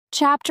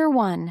Chapter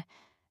 1.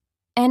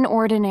 An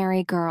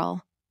Ordinary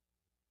Girl.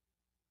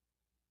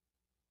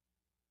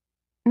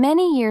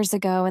 Many years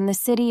ago in the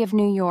city of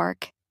New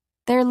York,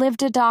 there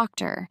lived a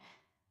doctor.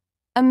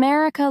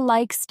 America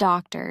likes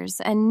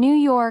doctors, and New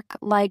York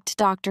liked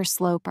Dr.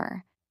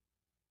 Sloper.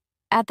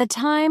 At the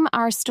time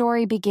our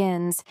story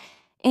begins,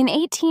 in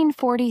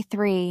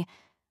 1843,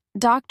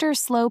 Dr.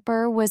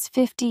 Sloper was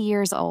 50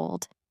 years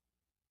old.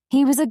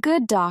 He was a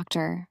good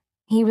doctor,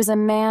 he was a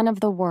man of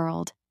the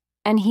world,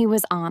 and he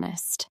was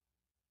honest.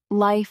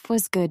 Life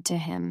was good to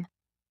him.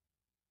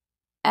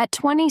 At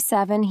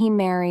 27, he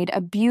married a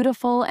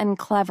beautiful and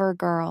clever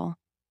girl.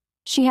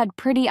 She had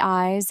pretty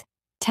eyes,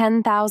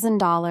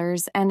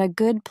 $10,000, and a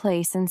good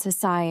place in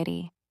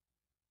society.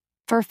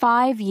 For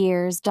 5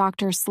 years,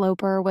 Dr.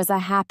 Sloper was a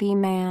happy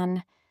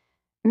man.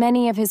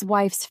 Many of his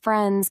wife's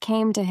friends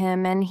came to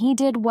him, and he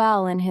did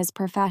well in his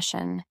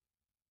profession.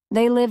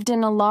 They lived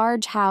in a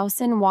large house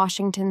in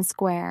Washington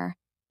Square,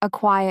 a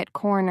quiet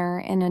corner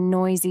in a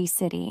noisy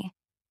city.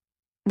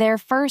 Their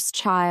first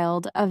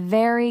child, a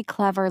very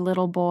clever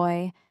little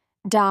boy,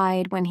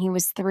 died when he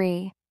was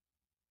 3.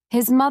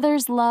 His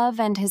mother's love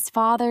and his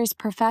father's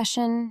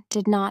profession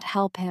did not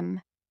help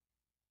him.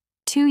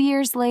 2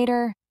 years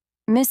later,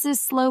 Mrs.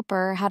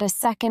 Sloper had a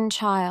second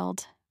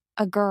child,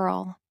 a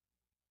girl.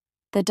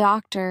 The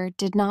doctor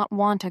did not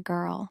want a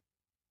girl,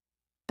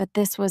 but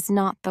this was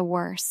not the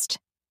worst.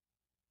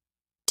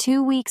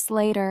 2 weeks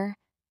later,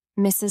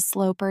 Mrs.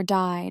 Sloper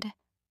died.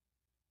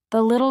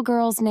 The little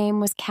girl's name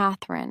was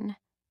Catherine.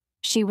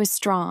 She was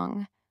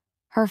strong.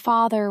 Her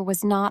father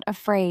was not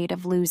afraid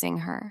of losing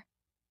her.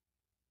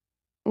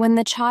 When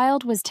the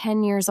child was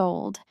 10 years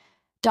old,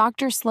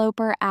 Dr.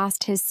 Sloper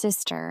asked his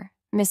sister,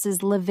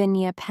 Mrs.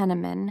 Lavinia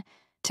Penniman,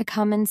 to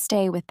come and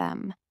stay with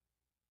them.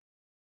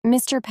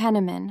 Mr.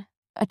 Penniman,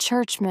 a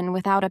churchman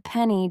without a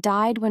penny,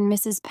 died when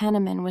Mrs.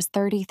 Penniman was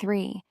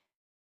 33.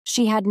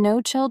 She had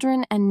no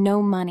children and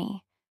no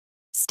money.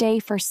 "Stay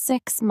for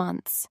 6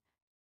 months,"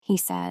 he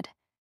said.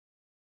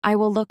 "I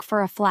will look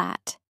for a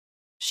flat,"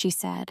 she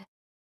said.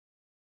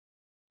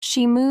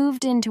 She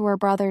moved into her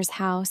brother's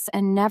house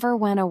and never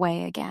went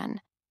away again.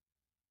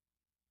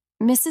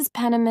 Mrs.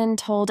 Penniman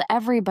told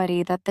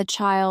everybody that the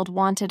child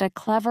wanted a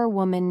clever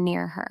woman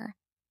near her.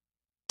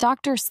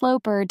 Dr.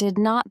 Sloper did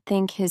not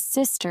think his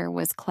sister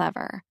was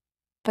clever,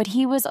 but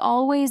he was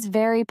always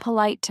very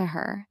polite to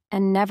her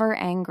and never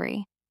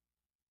angry.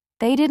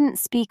 They didn't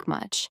speak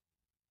much.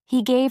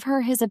 He gave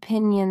her his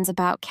opinions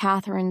about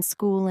Catherine's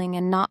schooling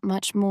and not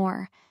much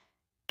more.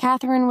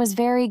 Catherine was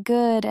very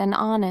good and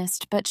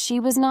honest, but she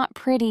was not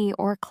pretty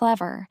or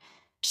clever.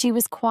 She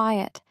was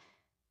quiet.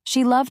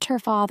 She loved her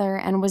father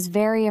and was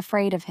very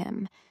afraid of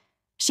him.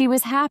 She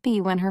was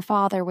happy when her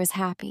father was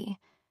happy.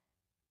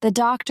 The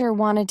doctor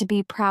wanted to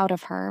be proud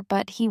of her,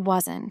 but he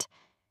wasn't.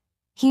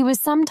 He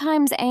was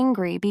sometimes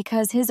angry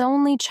because his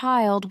only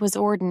child was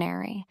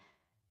ordinary.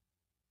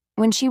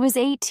 When she was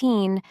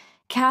 18,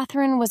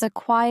 Catherine was a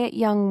quiet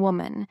young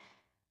woman,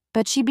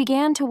 but she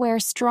began to wear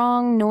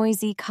strong,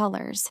 noisy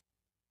colors.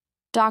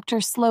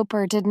 Dr.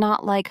 Sloper did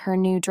not like her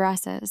new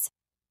dresses.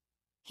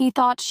 He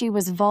thought she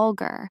was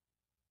vulgar.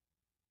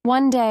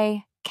 One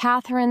day,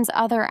 Catherine's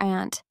other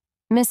aunt,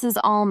 Mrs.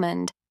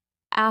 Almond,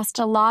 asked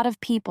a lot of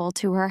people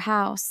to her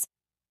house.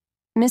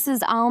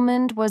 Mrs.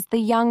 Almond was the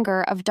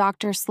younger of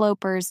Dr.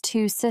 Sloper's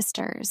 2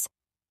 sisters.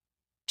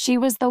 She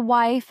was the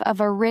wife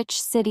of a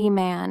rich city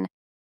man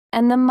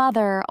and the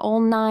mother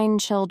of 9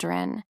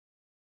 children.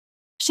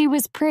 She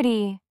was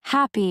pretty,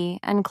 happy,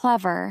 and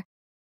clever,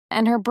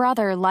 and her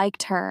brother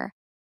liked her.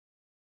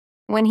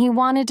 When he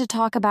wanted to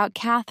talk about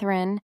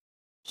Catherine,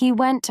 he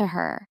went to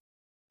her,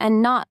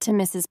 and not to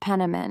Mrs.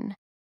 Penniman.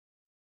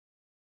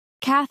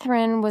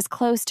 Catherine was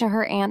close to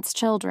her aunt's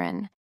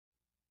children.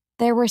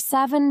 There were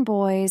 7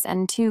 boys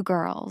and 2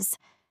 girls.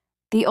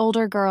 The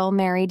older girl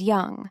married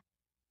young.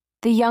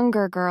 The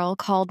younger girl,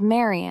 called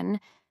Marian,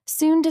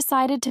 soon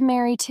decided to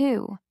marry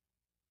too.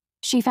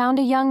 She found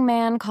a young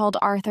man called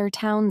Arthur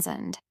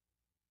Townsend,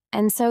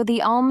 and so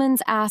the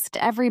Almonds asked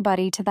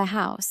everybody to the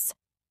house.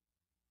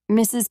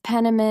 Mrs.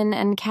 Penniman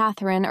and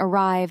Catherine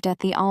arrived at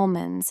the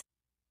Almonds.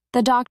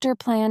 The doctor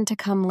planned to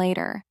come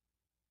later.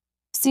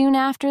 Soon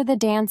after the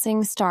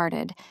dancing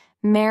started,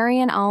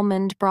 Marian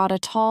Almond brought a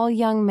tall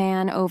young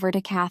man over to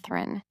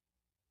Catherine.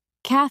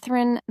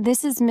 "Catherine,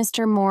 this is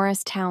Mr.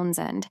 Morris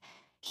Townsend.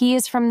 He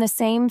is from the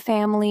same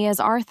family as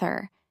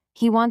Arthur.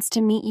 He wants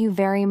to meet you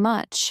very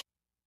much."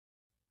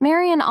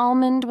 Marian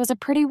Almond was a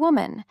pretty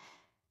woman.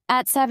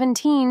 At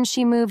 17,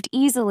 she moved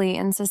easily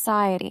in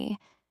society.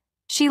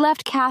 She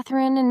left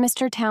Catherine and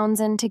Mr.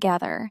 Townsend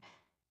together.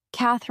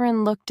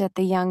 Catherine looked at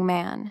the young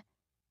man.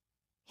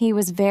 He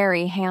was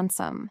very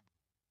handsome.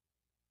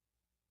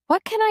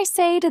 "What can I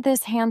say to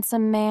this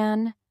handsome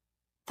man?"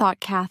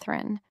 thought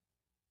Catherine.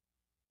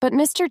 But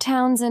Mr.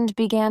 Townsend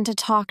began to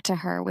talk to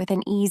her with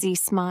an easy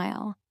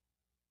smile.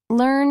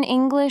 Learn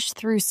English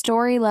through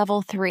Story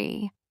Level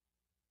 3.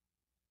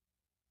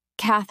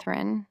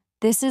 "Catherine,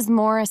 this is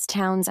Morris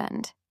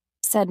Townsend,"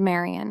 said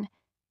Marian.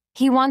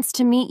 "He wants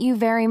to meet you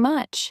very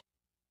much."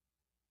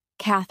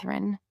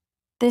 "Catherine,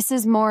 "This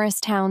is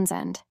Morris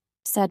Townsend,"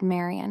 said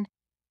Marian.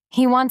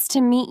 "He wants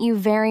to meet you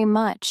very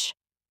much."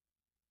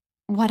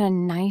 What a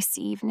nice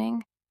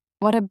evening.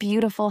 What a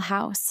beautiful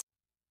house.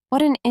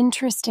 What an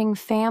interesting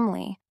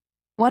family.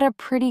 What a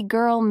pretty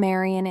girl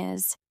Marian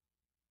is.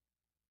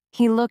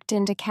 He looked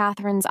into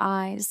Catherine's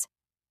eyes.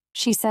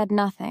 She said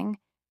nothing.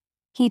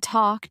 He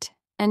talked,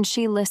 and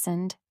she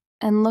listened,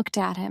 and looked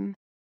at him.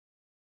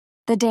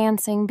 The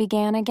dancing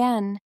began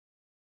again.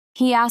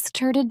 He asked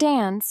her to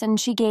dance, and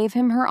she gave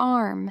him her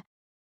arm.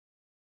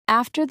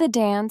 After the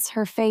dance,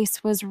 her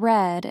face was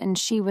red and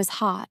she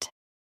was hot.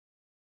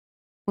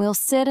 "We'll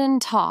sit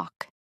and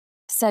talk,"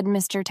 said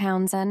Mr.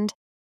 Townsend.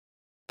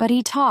 But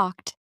he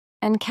talked,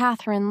 and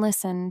Catherine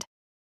listened.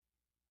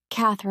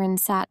 Catherine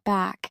sat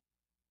back.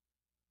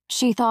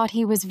 She thought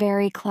he was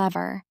very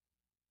clever.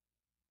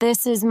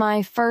 "This is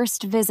my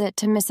first visit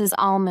to Mrs.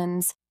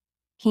 Almond's,"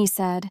 he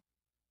said,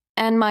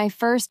 "and my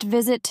first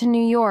visit to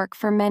New York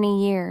for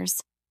many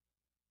years.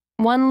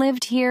 One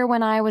lived here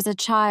when I was a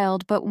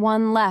child, but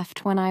one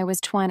left when I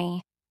was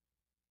 20.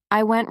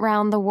 I went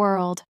round the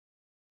world.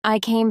 I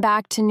came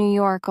back to New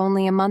York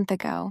only a month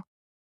ago.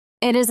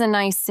 It is a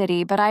nice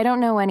city, but I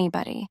don't know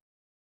anybody.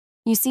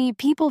 You see,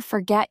 people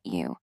forget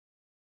you,"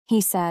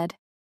 he said,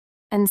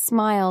 and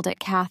smiled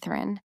at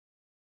Catherine.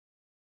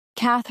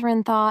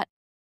 Catherine thought,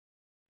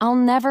 "I'll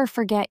never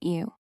forget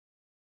you."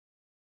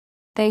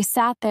 They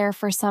sat there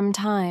for some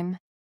time.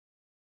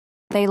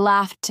 They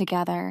laughed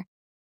together.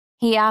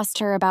 He asked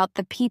her about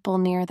the people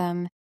near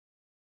them.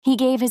 He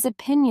gave his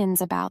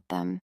opinions about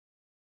them.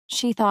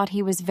 She thought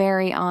he was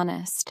very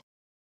honest.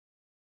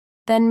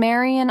 Then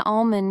Marian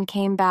Almond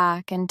came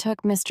back and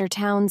took Mr.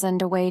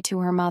 Townsend away to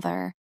her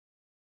mother.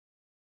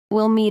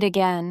 "We'll meet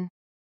again,"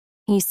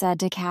 he said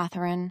to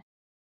Catherine.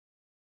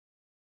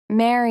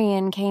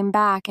 Marian came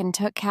back and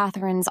took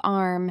Catherine's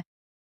arm.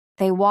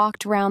 They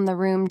walked round the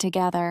room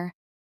together.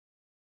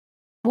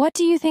 "What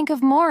do you think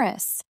of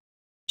Morris?"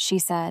 she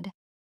said.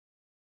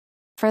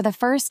 For the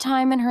first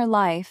time in her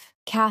life,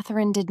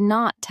 Catherine did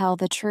not tell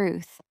the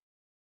truth.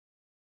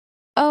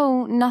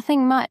 "Oh,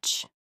 nothing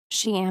much,"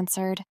 she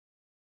answered.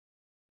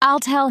 "I'll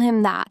tell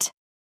him that,"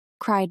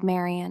 cried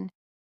Marian.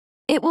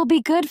 "It will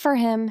be good for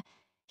him.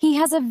 He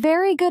has a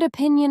very good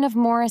opinion of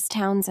Morris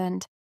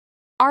Townsend.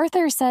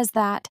 Arthur says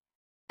that,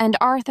 and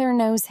Arthur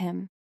knows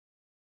him."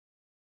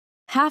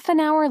 Half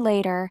an hour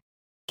later,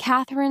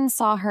 Catherine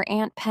saw her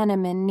Aunt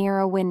Penniman near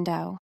a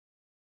window.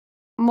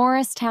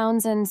 Morris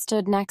Townsend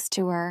stood next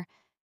to her.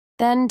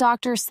 Then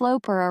Dr.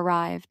 Sloper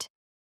arrived.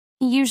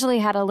 He usually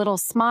had a little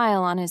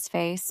smile on his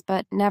face,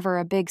 but never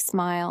a big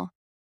smile.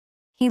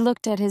 He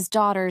looked at his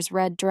daughter's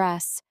red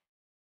dress.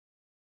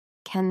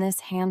 "Can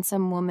this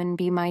handsome woman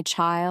be my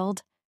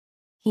child?"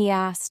 he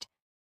asked.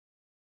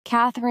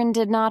 Catherine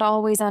did not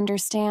always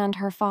understand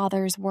her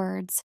father's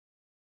words.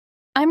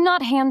 "I'm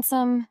not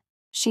handsome,"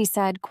 she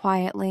said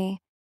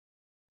quietly.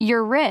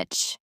 "You're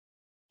rich,"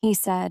 he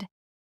said.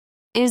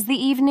 "Is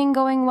the evening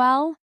going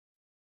well?"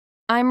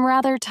 "I'm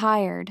rather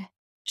tired,"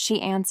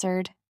 she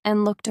answered,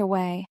 and looked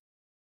away.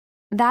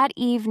 That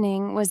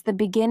evening was the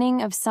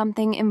beginning of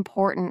something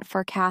important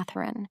for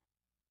Catherine.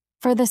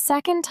 For the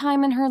second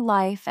time in her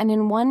life and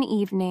in one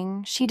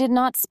evening, she did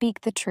not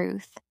speak the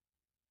truth.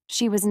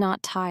 She was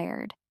not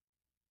tired.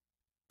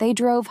 They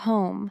drove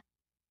home.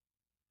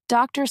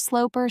 Dr.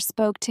 Sloper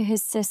spoke to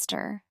his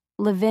sister,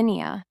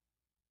 Lavinia.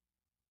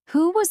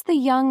 "Who was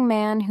the young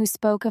man who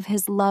spoke of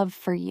his love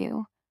for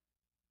you?"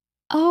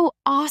 "Oh,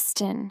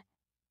 Austin,"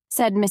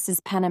 said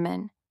Mrs.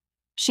 Penniman.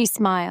 She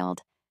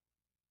smiled.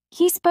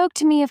 "He spoke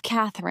to me of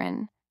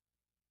Catherine."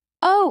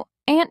 "Oh,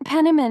 Aunt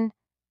Penniman,"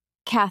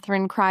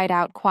 Catherine cried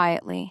out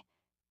quietly.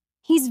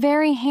 "He's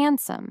very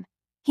handsome.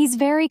 He's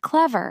very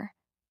clever,"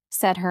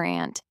 said her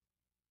aunt.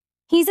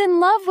 "He's in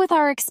love with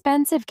our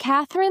expensive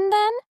Catherine,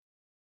 then?"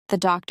 the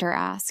doctor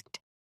asked.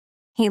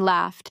 He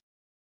laughed.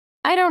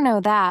 "I don't know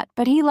that,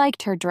 but he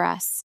liked her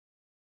dress."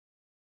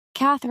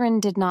 Catherine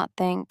did not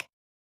think.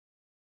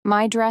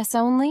 My dress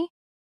only?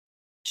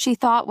 She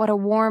thought what a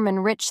warm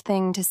and rich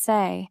thing to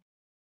say.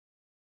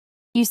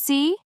 "You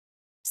see,"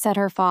 said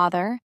her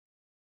father,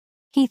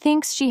 "he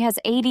thinks she has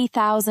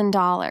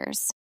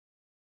 $80,000.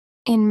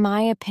 "In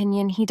my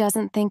opinion, he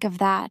doesn't think of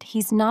that.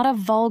 He's not a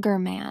vulgar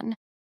man,"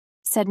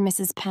 said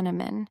Mrs.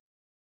 Penniman.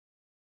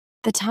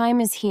 The time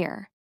is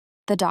here,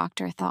 the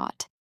doctor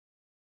thought.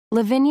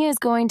 Lavinia is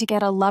going to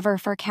get a lover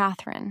for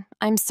Catherine.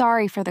 I'm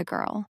sorry for the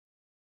girl.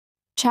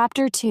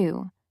 Chapter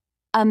 2.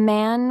 A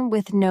Man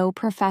with No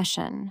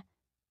Profession.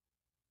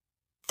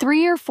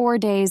 3 or 4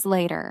 days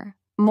later,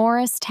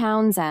 Morris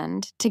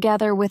Townsend,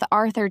 together with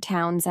Arthur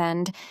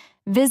Townsend,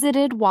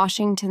 visited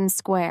Washington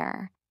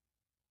Square.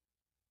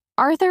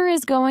 "Arthur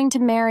is going to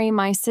marry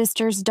my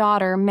sister's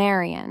daughter,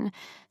 Marian,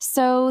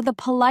 so the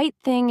polite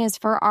thing is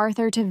for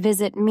Arthur to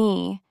visit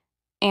me,"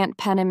 Aunt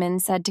Penniman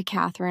said to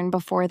Catherine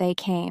before they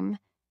came.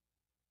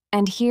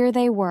 And here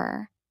they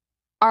were.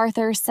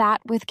 Arthur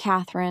sat with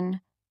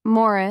Catherine.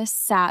 Morris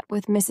sat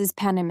with Mrs.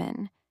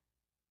 Penniman.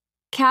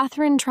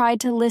 Catherine tried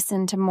to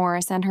listen to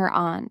Morris and her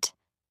aunt.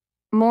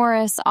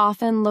 Morris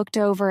often looked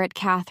over at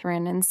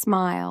Catherine and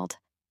smiled.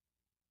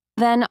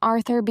 Then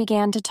Arthur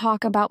began to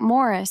talk about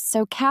Morris,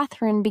 so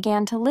Catherine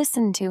began to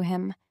listen to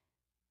him.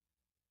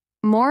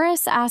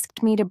 Morris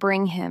asked me to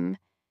bring him.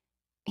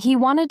 He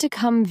wanted to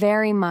come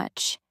very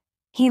much.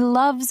 He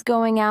loves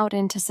going out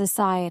into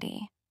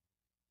society.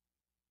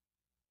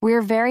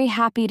 We're very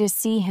happy to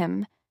see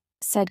him,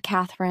 said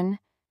Catherine.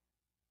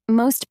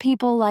 Most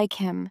people like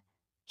him.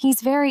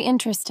 He's very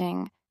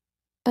interesting,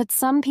 but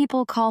some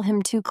people call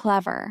him too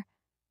clever.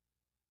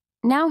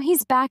 Now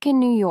he's back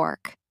in New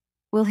York.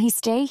 Will he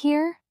stay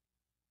here?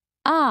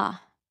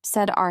 Ah,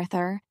 said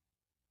Arthur.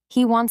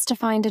 He wants to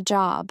find a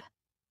job.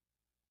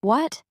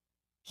 What?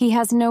 He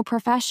has no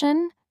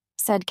profession?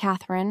 Said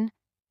Catherine.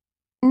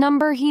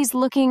 Number he's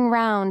looking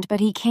round, but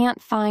he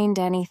can't find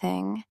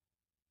anything.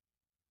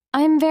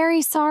 I'm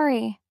very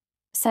sorry,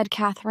 said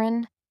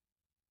Catherine.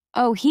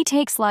 Oh, he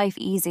takes life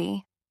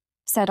easy,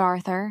 said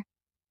Arthur.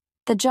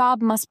 The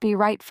job must be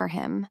right for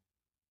him.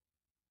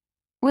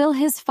 Will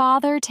his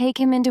father take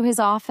him into his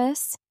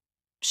office?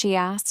 She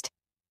asked.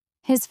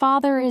 His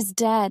father is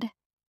dead.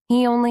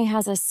 He only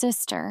has a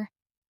sister.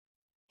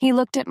 He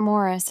looked at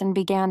Morris and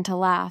began to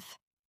laugh.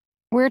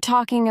 We're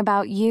talking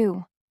about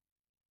you.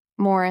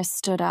 Morris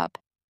stood up.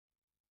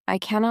 I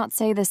cannot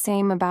say the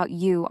same about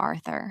you,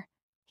 Arthur,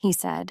 he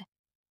said.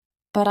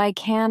 But I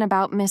can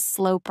about Miss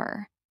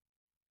Sloper.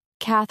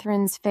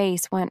 Catherine's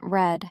face went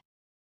red.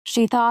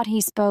 She thought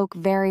he spoke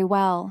very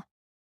well.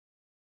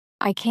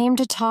 I came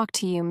to talk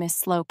to you, Miss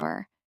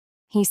Sloper,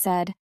 he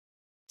said.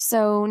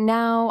 So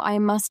now I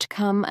must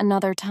come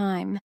another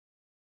time.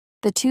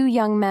 The two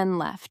young men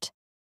left.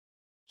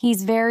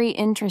 He's very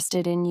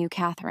interested in you,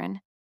 Catherine.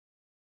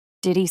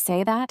 Did he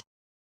say that?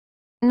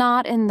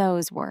 Not in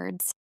those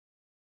words.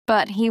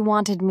 But he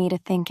wanted me to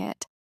think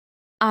it.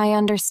 I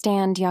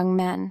understand young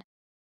men.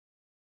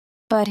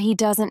 But he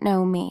doesn't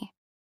know me.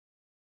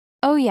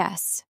 Oh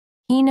yes,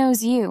 he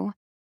knows you.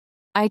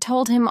 I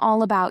told him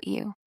all about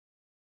you.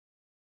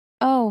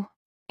 Oh,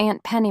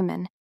 Aunt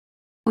Penniman.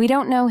 We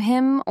don't know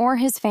him or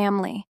his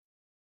family.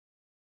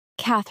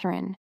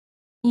 Catherine,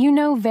 you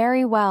know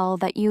very well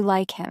that you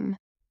like him.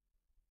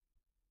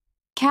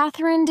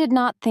 Catherine did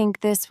not think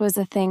this was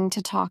a thing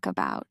to talk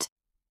about,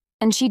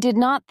 and she did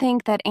not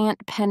think that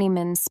Aunt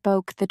Penniman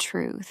spoke the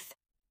truth.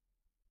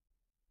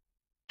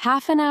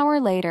 Half an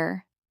hour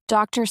later,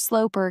 Dr.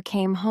 Sloper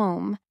came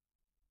home.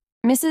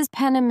 Mrs.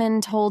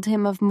 Penniman told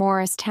him of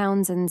Morris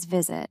Townsend's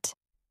visit.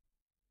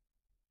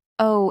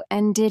 Oh,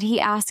 and did he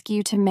ask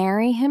you to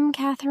marry him,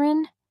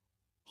 Catherine?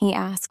 He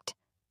asked.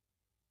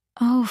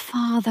 Oh,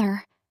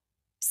 Father,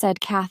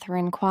 said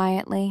Catherine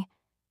quietly.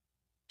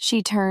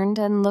 She turned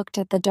and looked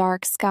at the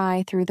dark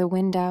sky through the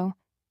window.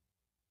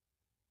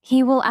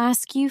 He will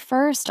ask you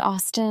first,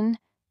 Austin,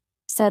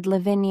 said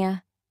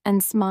Lavinia,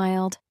 and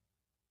smiled.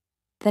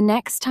 The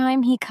next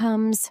time he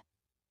comes,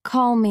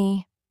 call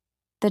me,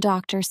 the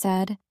doctor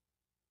said.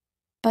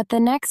 But the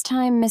next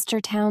time Mr.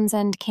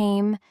 Townsend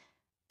came,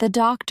 the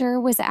doctor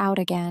was out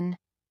again.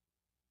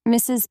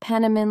 Mrs.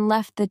 Penniman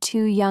left the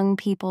two young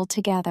people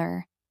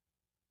together.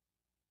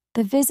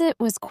 The visit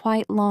was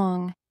quite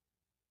long.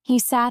 He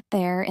sat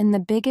there in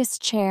the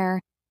biggest chair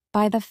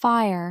by the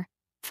fire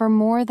for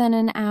more than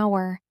an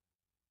hour.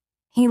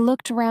 He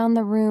looked round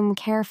the room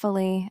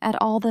carefully at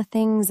all the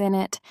things in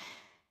it.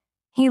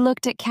 He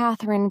looked at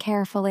Catherine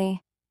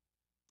carefully.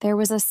 There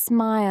was a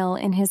smile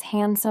in his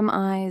handsome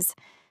eyes.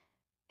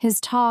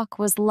 His talk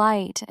was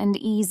light and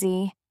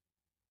easy.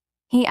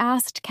 He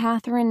asked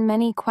Catherine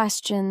many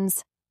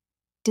questions.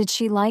 Did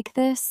she like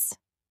this?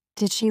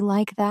 Did she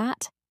like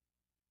that?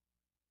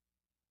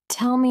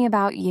 Tell me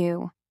about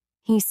you,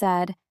 he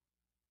said.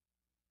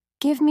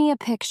 Give me a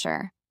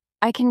picture.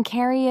 I can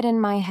carry it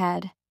in my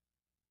head.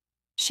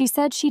 She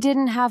said she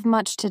didn't have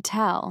much to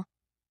tell.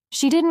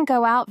 She didn't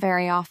go out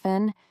very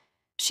often.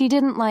 She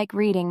didn't like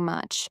reading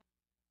much.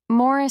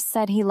 Morris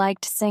said he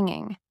liked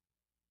singing.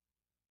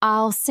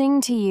 I'll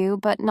sing to you,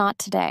 but not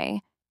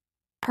today.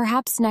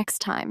 Perhaps next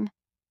time.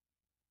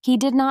 He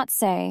did not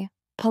say,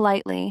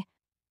 politely,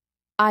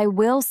 I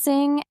will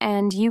sing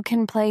and you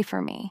can play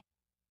for me.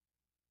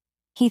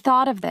 He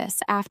thought of this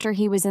after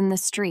he was in the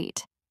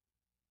street.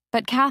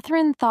 But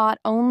Catherine thought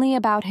only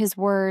about his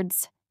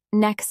words,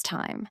 next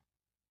time.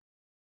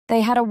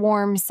 They had a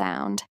warm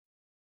sound.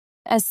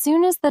 As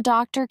soon as the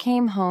doctor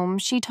came home,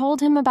 she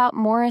told him about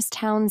Morris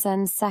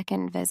Townsend's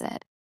second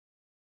visit.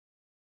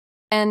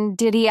 And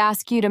did he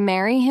ask you to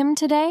marry him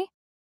today?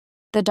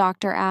 The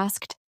doctor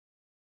asked.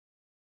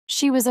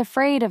 She was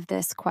afraid of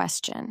this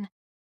question.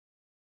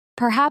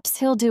 Perhaps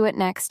he'll do it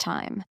next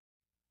time,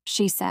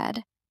 she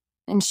said,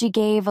 and she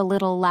gave a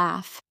little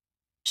laugh.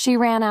 She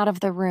ran out of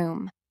the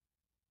room.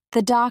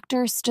 The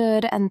doctor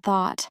stood and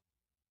thought.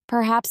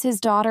 Perhaps his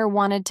daughter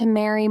wanted to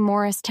marry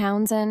Morris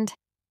Townsend.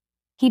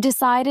 He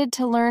decided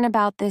to learn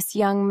about this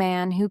young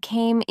man who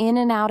came in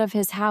and out of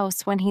his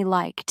house when he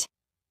liked.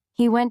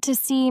 He went to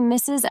see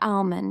Mrs.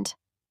 Almond,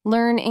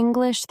 learn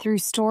English through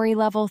Story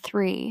Level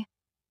 3.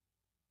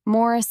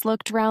 Morris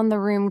looked round the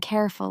room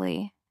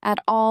carefully, at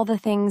all the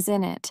things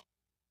in it.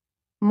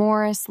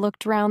 Morris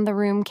looked round the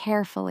room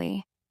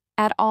carefully,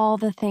 at all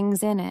the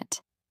things in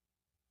it.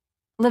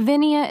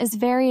 Lavinia is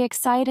very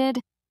excited,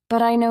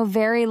 but I know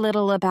very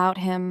little about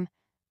him,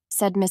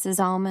 said Mrs.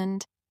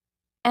 Almond.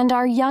 And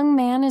our young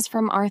man is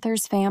from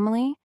Arthur's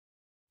family?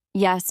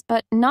 Yes,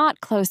 but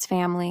not close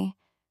family.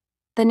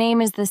 The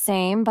name is the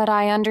same, but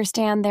I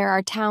understand there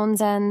are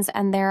Townsends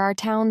and there are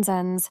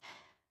Townsends.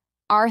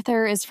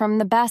 Arthur is from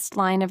the best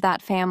line of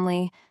that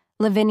family.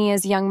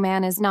 Lavinia's young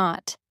man is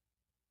not.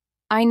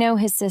 I know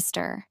his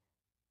sister.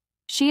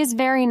 She is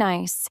very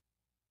nice.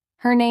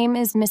 Her name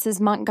is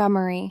Mrs.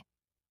 Montgomery.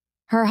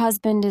 Her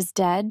husband is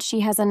dead,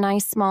 she has a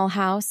nice small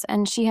house,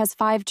 and she has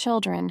 5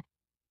 children.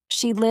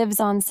 She lives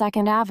on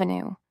 2nd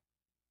Avenue.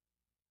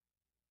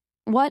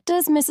 What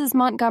does Mrs.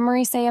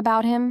 Montgomery say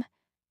about him?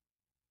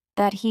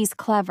 That he's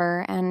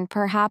clever and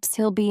perhaps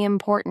he'll be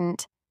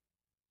important.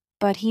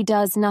 But he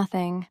does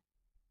nothing.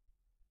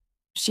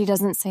 She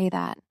doesn't say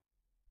that.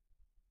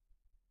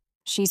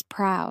 She's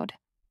proud,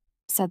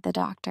 said the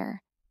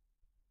doctor.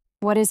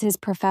 What is his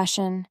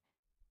profession?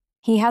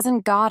 He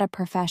hasn't got a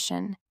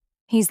profession.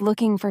 He's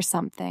looking for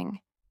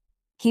something.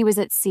 He was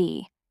at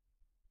sea.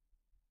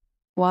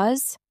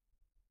 Was?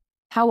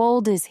 How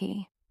old is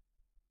he?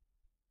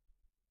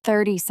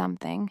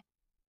 30-something.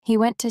 He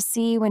went to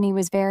sea when he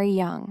was very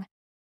young.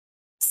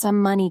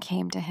 Some money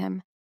came to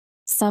him.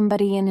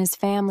 Somebody in his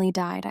family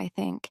died, I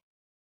think.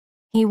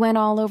 He went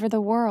all over the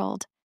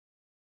world.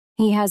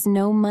 He has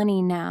no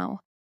money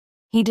now.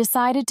 He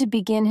decided to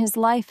begin his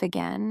life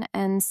again,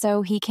 and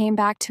so he came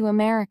back to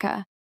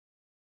America.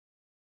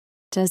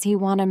 Does he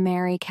want to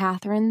marry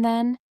Catherine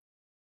then?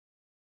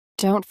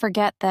 Don't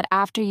forget that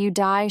after you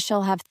die,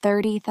 she'll have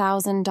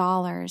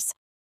 $30,000.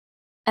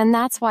 And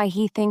that's why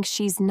he thinks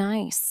she's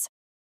nice.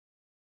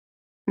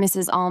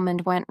 Mrs.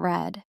 Almond went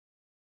red.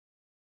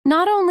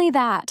 Not only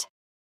that,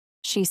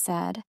 she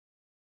said,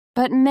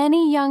 but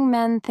many young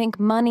men think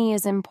money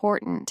is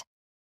important.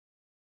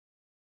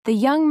 The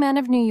young men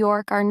of New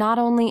York are not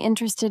only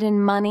interested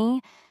in money,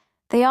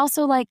 they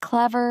also like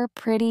clever,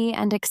 pretty,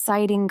 and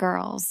exciting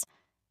girls.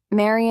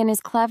 Marian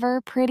is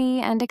clever, pretty,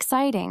 and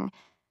exciting.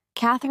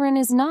 Catherine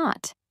is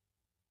not.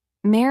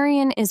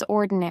 Marian is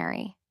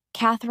ordinary.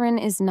 Catherine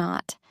is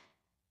not.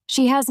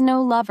 She has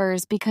no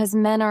lovers because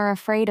men are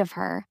afraid of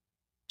her.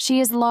 She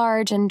is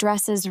large and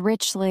dresses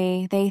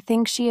richly. They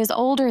think she is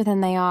older than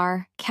they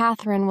are.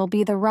 Catherine will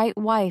be the right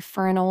wife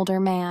for an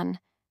older man.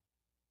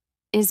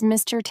 Is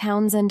Mr.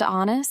 Townsend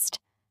honest?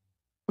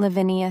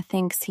 Lavinia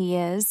thinks he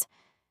is,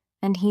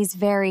 and he's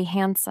very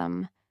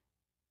handsome.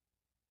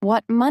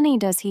 What money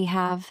does he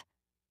have?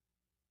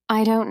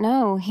 I don't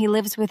know. He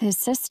lives with his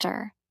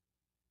sister.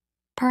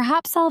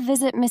 Perhaps I'll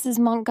visit Mrs.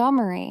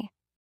 Montgomery.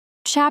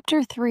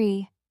 Chapter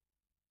 3.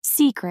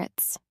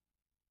 Secrets.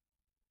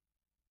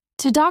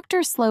 To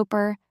Dr.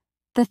 Sloper,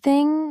 the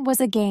thing was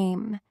a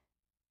game.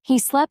 He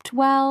slept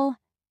well,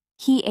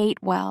 he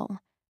ate well.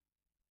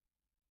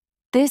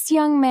 This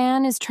young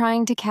man is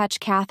trying to catch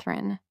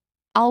Catherine.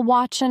 I'll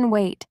watch and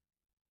wait,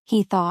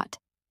 he thought.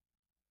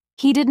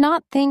 He did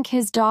not think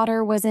his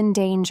daughter was in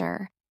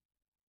danger.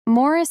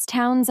 Morris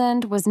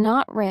Townsend was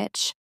not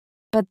rich,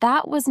 but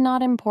that was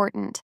not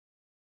important.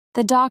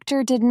 The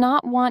doctor did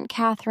not want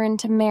Catherine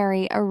to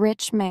marry a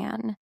rich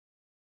man.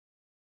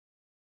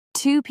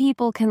 2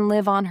 people can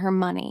live on her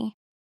money.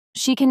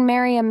 She can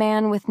marry a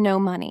man with no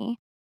money.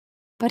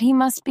 But he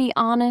must be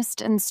honest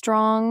and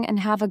strong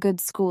and have a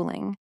good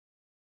schooling,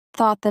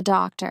 thought the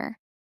doctor.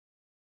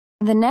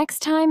 The next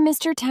time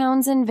Mr.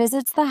 Townsend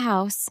visits the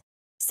house,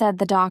 said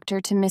the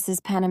doctor to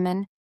Mrs.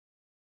 Penniman,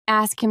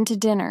 ask him to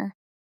dinner.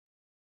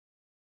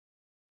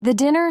 The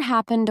dinner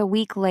happened a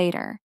week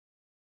later.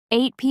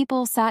 8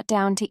 people sat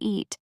down to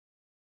eat.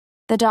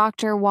 The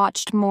doctor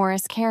watched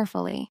Morris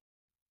carefully.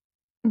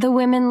 The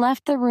women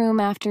left the room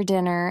after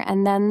dinner,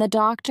 and then the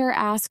doctor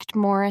asked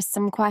Morris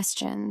some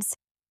questions.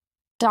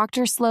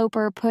 Dr.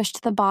 Sloper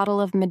pushed the bottle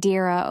of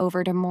Madeira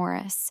over to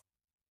Morris.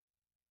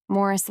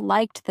 Morris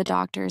liked the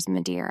doctor's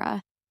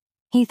Madeira.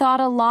 He thought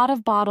a lot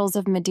of bottles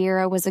of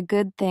Madeira was a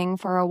good thing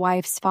for a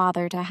wife's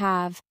father to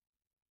have.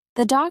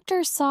 The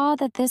doctor saw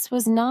that this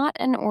was not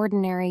an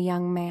ordinary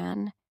young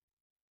man.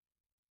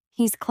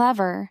 He's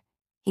clever,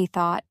 he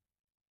thought.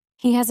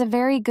 He has a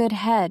very good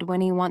head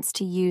when he wants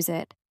to use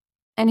it.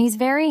 And he's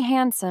very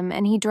handsome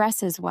and he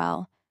dresses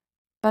well,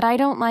 but I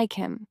don't like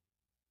him.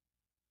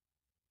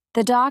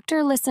 The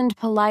doctor listened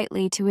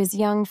politely to his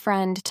young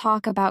friend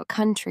talk about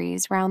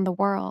countries round the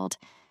world.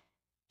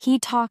 He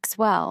talks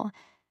well,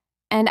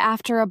 and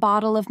after a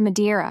bottle of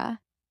Madeira.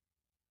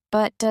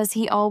 But does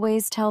he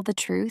always tell the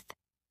truth?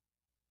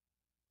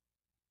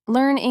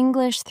 Learn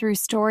English through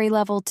Story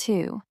Level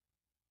 2.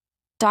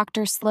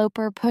 Dr.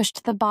 Sloper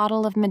pushed the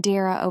bottle of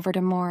Madeira over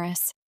to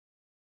Morris.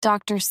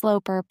 Dr.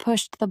 Sloper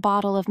pushed the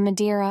bottle of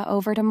Madeira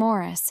over to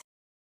Morris.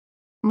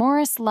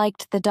 Morris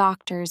liked the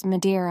doctor's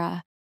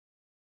Madeira.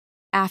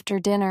 After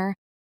dinner,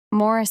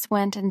 Morris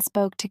went and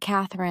spoke to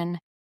Catherine.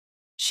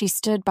 She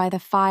stood by the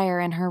fire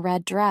in her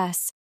red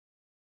dress.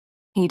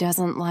 He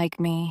doesn't like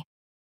me,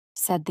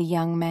 said the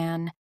young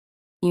man.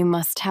 You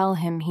must tell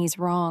him he's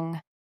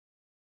wrong.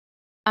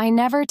 I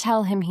never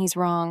tell him he's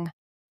wrong.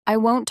 I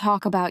won't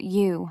talk about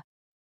you.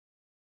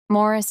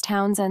 Morris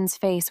Townsend's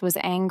face was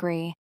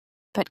angry,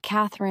 but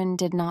Catherine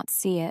did not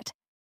see it,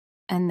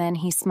 and then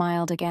he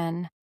smiled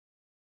again.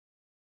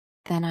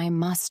 Then I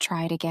must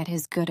try to get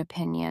his good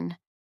opinion.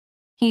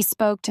 He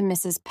spoke to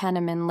Mrs.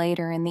 Penniman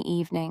later in the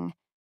evening.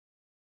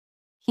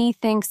 He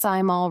thinks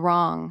I'm all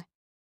wrong,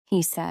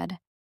 he said.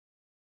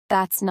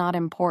 That's not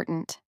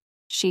important,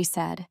 she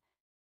said.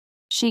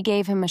 She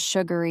gave him a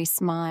sugary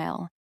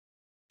smile.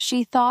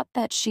 She thought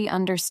that she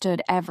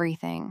understood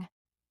everything.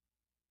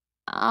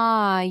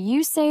 Ah,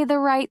 you say the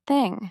right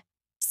thing,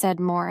 said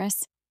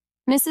Morris.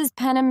 Mrs.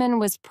 Penniman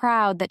was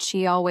proud that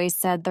she always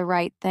said the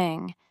right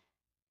thing.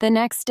 The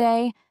next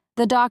day,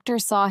 the doctor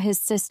saw his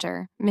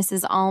sister,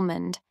 Mrs.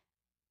 Almond.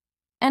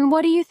 And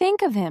what do you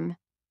think of him?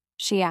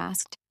 She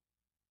asked.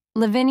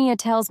 Lavinia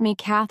tells me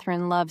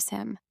Catherine loves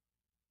him.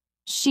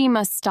 She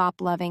must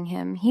stop loving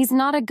him. He's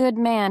not a good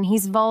man,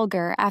 he's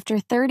vulgar. After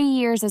 30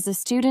 years as a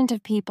student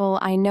of people,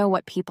 I know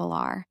what people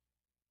are.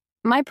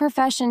 My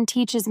profession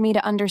teaches me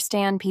to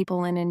understand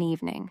people in an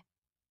evening.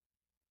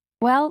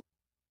 Well,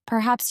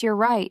 perhaps you're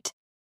right.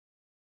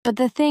 But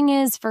the thing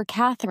is for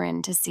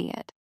Catherine to see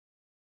it.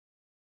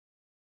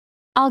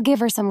 I'll give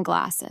her some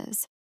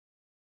glasses.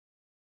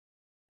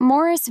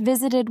 Morris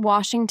visited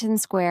Washington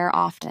Square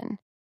often.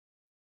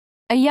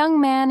 A young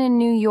man in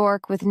New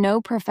York with no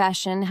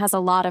profession has a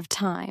lot of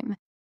time.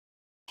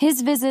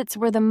 His visits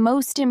were the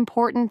most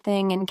important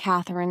thing in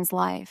Catherine's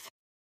life.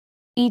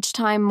 Each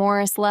time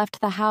Morris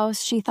left the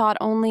house, she thought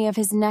only of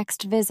his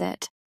next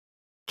visit.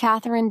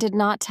 Catherine did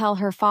not tell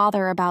her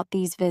father about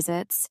these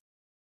visits.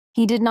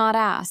 He did not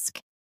ask.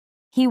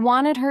 He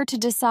wanted her to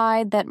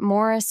decide that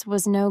Morris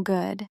was no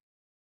good.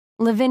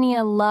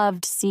 Lavinia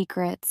loved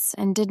secrets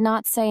and did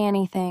not say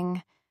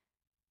anything.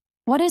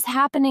 What is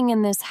happening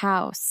in this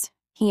house?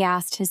 He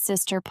asked his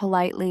sister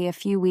politely a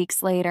few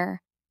weeks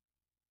later.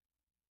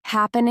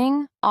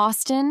 Happening,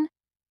 Austin?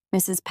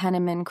 Mrs.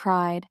 Penniman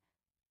cried.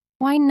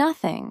 Why,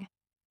 nothing.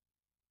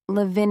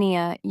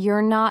 Lavinia,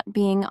 you're not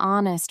being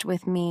honest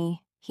with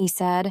me, he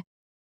said.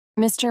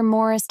 Mr.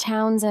 Morris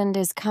Townsend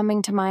is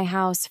coming to my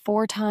house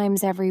 4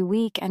 times every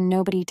week and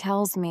nobody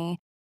tells me.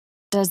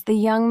 Does the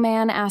young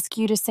man ask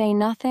you to say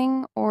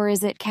nothing, or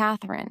is it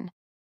Catherine?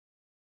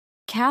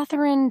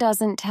 Catherine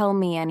doesn't tell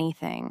me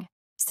anything,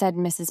 said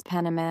Mrs.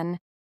 Penniman.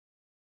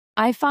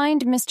 I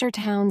find Mr.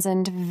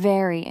 Townsend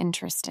very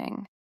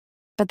interesting.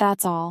 But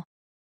that's all.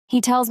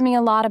 He tells me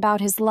a lot about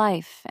his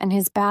life and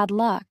his bad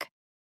luck.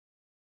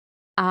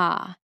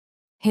 Ah,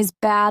 his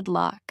bad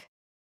luck.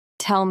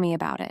 Tell me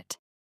about it.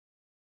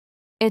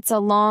 It's a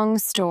long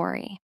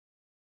story.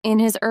 In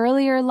his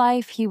earlier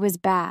life, he was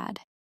bad.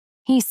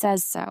 He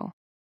says so.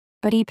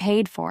 But he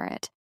paid for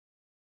it.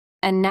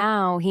 And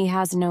now he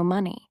has no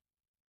money.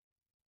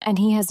 And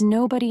he has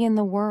nobody in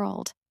the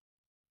world.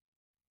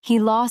 He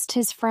lost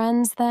his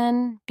friends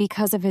then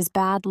because of his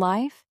bad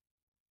life?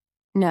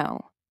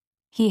 No,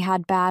 he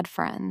had bad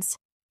friends.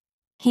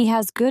 He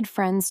has good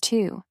friends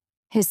too,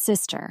 his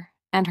sister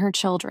and her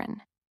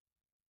children.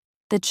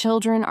 The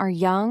children are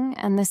young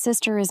and the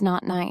sister is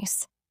not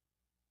nice.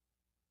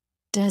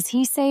 Does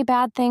he say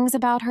bad things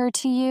about her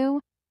to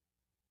you?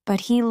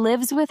 But he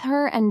lives with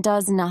her and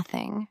does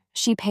nothing.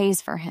 She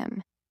pays for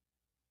him.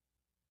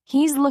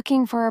 He's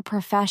looking for a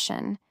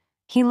profession.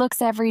 He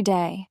looks every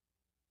day.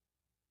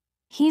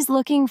 He's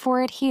looking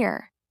for it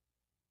here.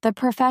 The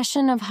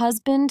profession of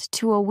husband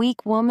to a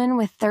weak woman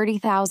with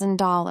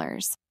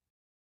 $30,000.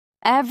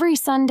 Every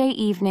Sunday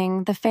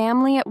evening, the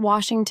family at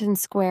Washington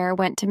Square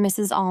went to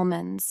Mrs.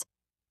 Almond's.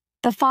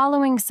 The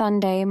following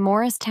Sunday,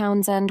 Morris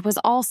Townsend was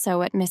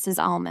also at Mrs.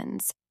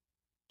 Almond's.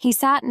 He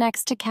sat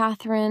next to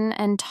Catherine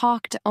and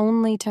talked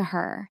only to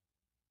her.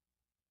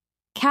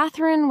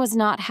 Catherine was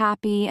not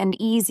happy and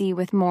easy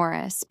with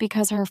Morris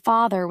because her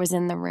father was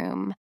in the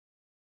room.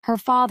 Her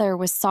father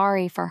was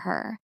sorry for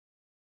her.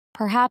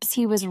 Perhaps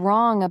he was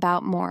wrong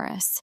about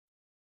Morris.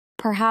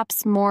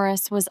 Perhaps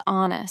Morris was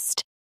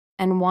honest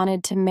and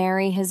wanted to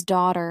marry his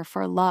daughter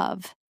for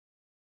love.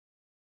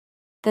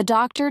 The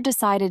doctor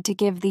decided to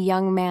give the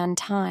young man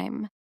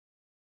time.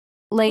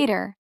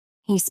 Later,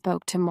 he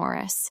spoke to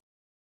Morris.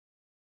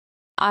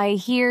 I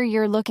hear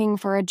you're looking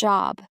for a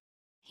job,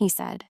 he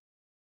said.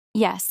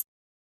 Yes,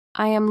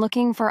 I am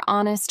looking for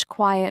honest,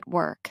 quiet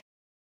work.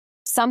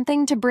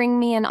 Something to bring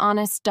me an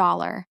honest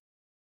dollar.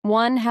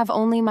 One have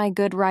only my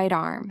good right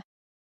arm.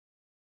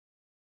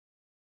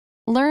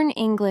 Learn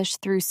English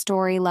through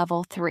Story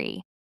Level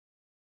 3.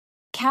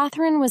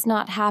 Catherine was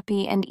not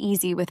happy and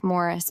easy with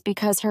Morris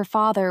because her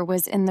father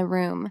was in the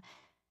room.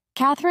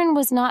 Catherine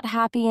was not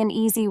happy and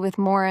easy with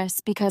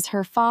Morris because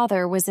her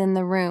father was in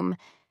the room.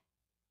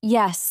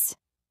 Yes,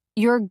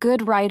 your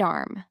good right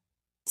arm,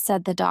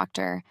 said the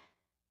doctor.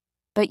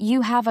 But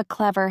you have a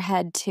clever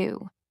head,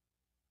 too.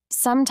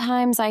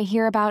 Sometimes I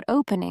hear about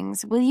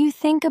openings. Will you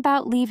think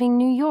about leaving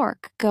New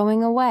York,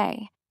 going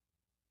away?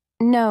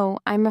 No,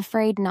 I'm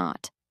afraid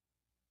not.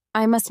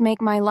 I must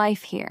make my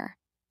life here.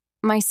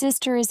 My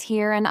sister is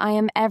here and I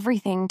am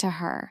everything to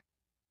her.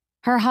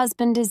 Her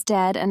husband is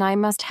dead and I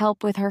must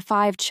help with her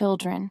 5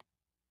 children.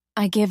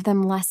 I give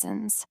them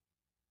lessons.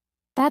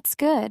 That's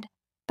good,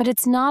 but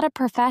it's not a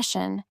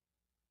profession.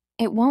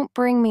 It won't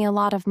bring me a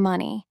lot of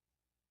money."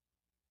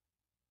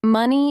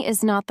 "Money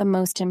is not the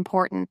most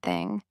important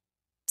thing,"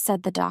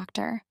 said the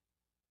doctor.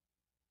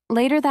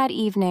 Later that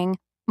evening,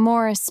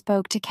 Morris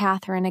spoke to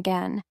Catherine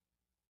again.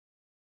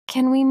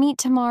 "Can we meet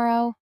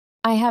tomorrow?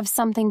 I have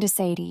something to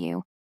say to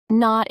you.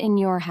 Not in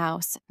your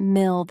house,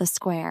 Mill the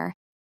Square.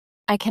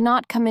 I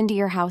cannot come into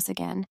your house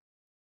again.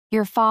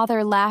 Your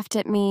father laughed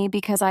at me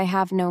because I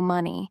have no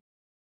money."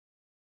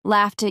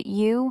 "Laughed at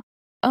you?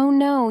 Oh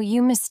no,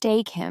 you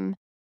mistake him.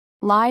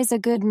 Lie's a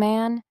good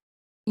man.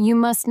 You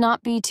must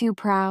not be too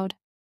proud,"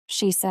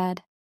 she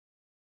said.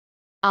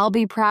 "I'll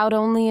be proud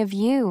only of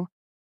you,"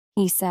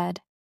 he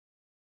said.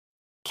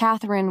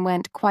 Catherine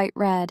went quite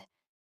red.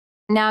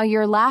 "Now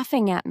you're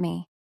laughing at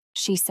me,"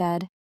 she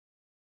said.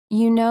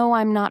 "You know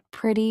I'm not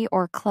pretty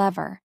or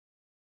clever."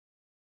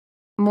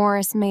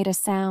 Morris made a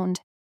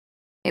sound.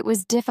 It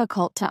was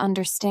difficult to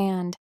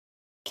understand.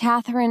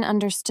 Catherine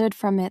understood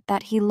from it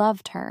that he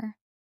loved her.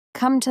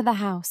 "Come to the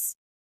house,"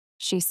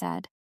 she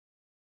said.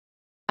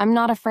 "I'm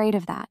not afraid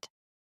of that."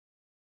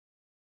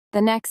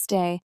 The next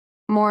day,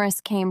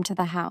 Morris came to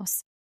the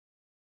house.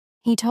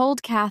 He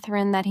told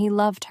Catherine that he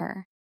loved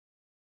her.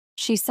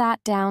 She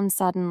sat down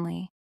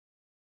suddenly.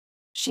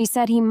 She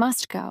said he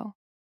must go.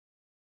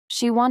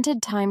 She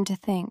wanted time to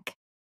think.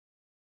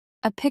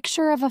 A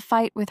picture of a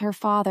fight with her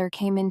father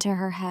came into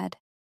her head.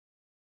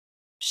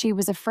 She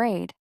was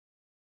afraid.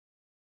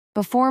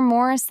 Before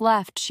Morris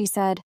left, she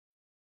said,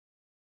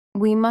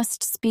 "We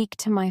must speak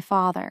to my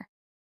father.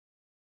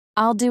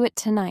 I'll do it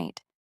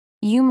tonight.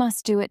 You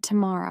must do it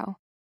tomorrow.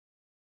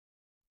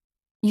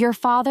 Your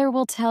father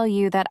will tell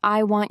you that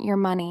I want your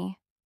money.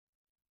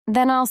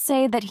 Then I'll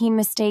say that he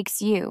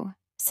mistakes you,"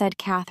 said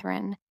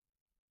Catherine.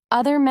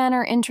 "Other men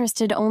are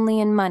interested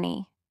only in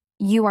money.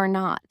 You are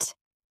not."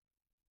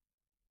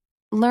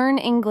 Learn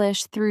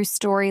English through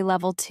Story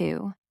Level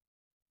 2.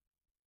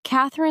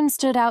 Catherine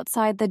stood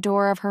outside the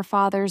door of her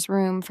father's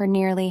room for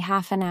nearly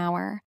half an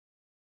hour.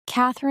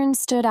 Catherine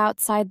stood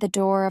outside the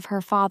door of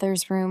her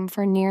father's room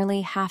for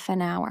nearly half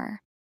an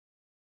hour.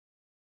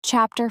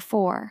 Chapter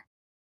 4.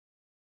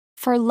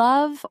 For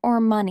Love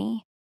or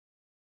Money?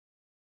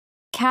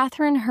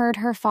 Catherine heard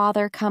her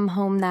father come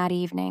home that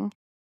evening.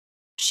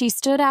 She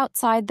stood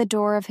outside the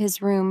door of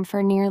his room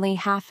for nearly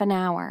half an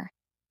hour.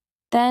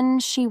 Then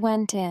she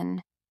went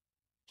in.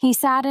 He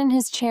sat in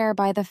his chair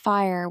by the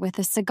fire with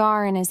a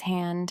cigar in his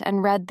hand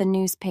and read the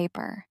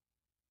newspaper.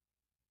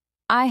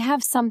 "I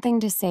have something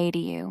to say to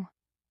you,"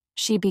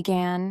 she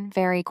began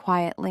very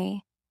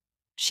quietly.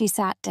 She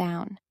sat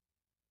down.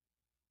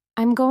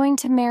 "I'm going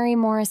to marry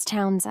Morris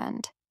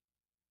Townsend."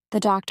 The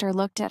doctor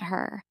looked at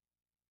her.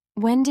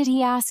 "When did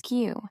he ask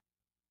you?"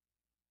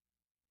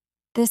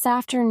 "This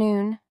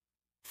afternoon,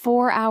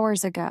 4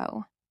 hours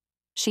ago,"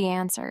 she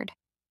answered.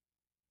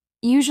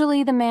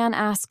 "Usually the man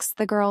asks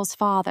the girl's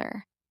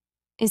father.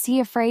 Is he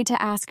afraid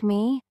to ask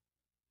me?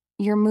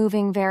 You're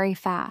moving very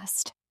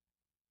fast."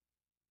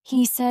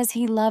 "He says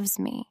he loves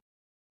me,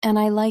 and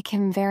I like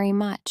him very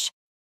much."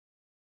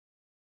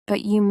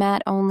 "But you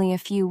met only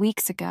a few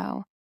weeks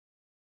ago."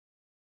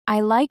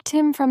 "I liked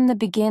him from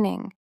the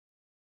beginning."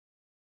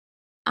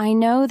 "I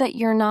know that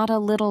you're not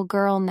a little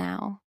girl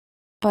now,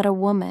 but a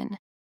woman.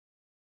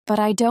 But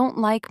I don't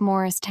like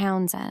Morris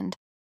Townsend.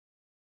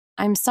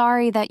 I'm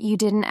sorry that you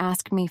didn't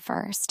ask me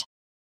first.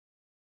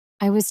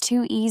 I was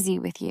too easy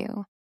with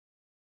you.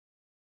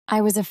 I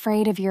was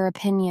afraid of your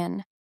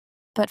opinion.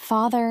 But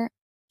Father,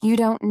 you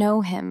don't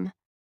know him,"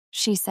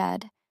 she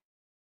said.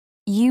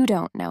 "You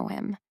don't know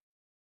him.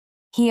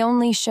 He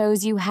only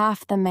shows you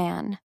half the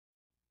man.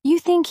 You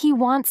think he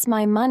wants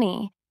my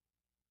money.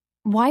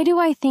 Why do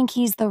I think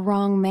he's the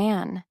wrong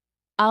man?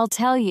 I'll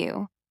tell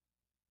you."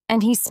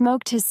 And he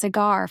smoked his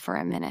cigar for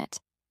a minute.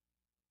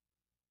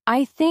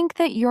 "I think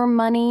that your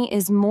money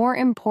is more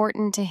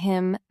important to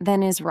him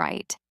than is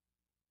right.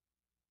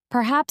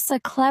 Perhaps a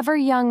clever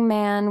young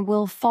man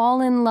will fall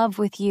in love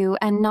with you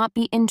and not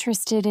be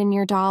interested in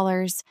your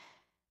dollars.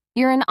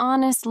 You're an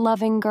honest,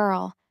 loving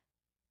girl.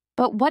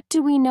 But what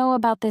do we know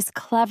about this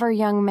clever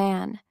young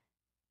man?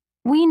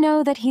 We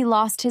know that he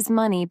lost his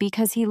money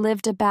because he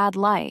lived a bad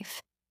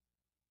life.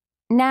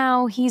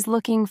 Now he's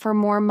looking for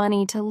more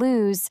money to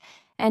lose,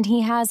 and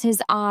he has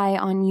his eye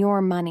on your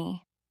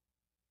money.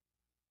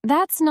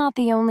 That's not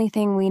the only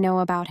thing we know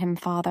about him,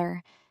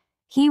 Father.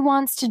 He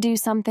wants to do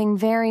something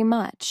very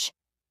much.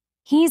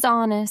 He's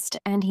honest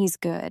and he's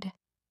good,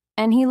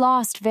 and he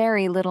lost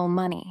very little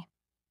money."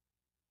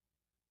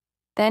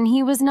 "Then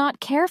he was not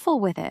careful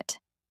with it,"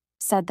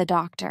 said the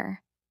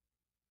doctor.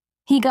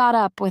 He got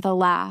up with a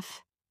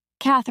laugh.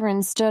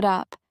 Catherine stood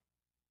up.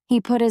 He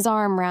put his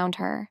arm round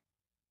her.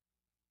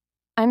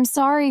 "I'm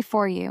sorry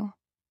for you.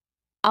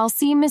 I'll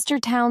see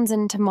Mr.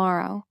 Townsend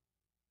tomorrow."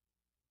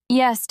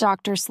 "Yes,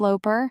 Dr.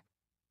 Sloper,"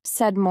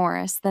 said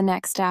Morris the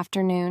next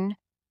afternoon.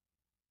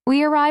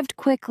 "We arrived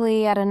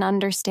quickly at an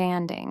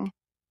understanding.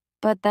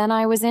 But then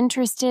I was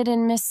interested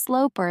in Miss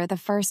Sloper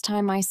the first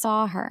time I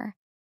saw her."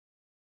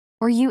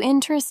 "Were you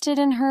interested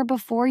in her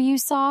before you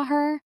saw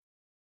her?"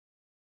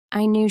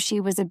 "I knew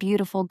she was a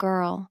beautiful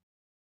girl.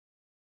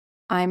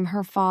 I'm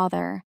her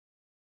father,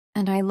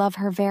 and I love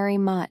her very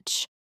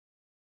much.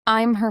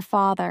 I'm her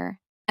father,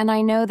 and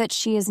I know that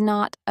she is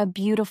not a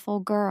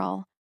beautiful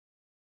girl.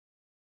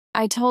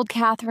 I told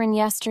Catherine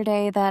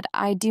yesterday that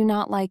I do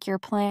not like your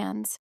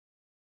plans.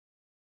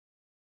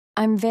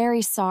 I'm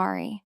very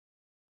sorry,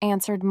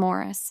 answered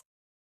Morris.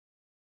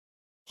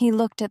 He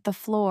looked at the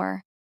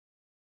floor.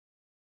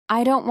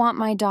 I don't want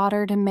my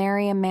daughter to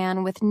marry a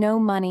man with no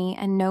money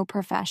and no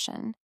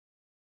profession.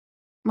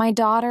 My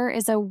daughter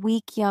is a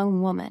weak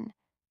young woman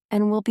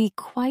and will be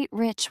quite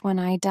rich when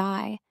I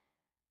die.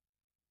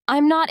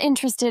 I'm not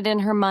interested in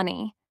her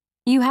money.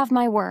 You have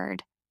my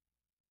word.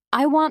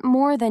 I want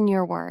more than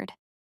your word.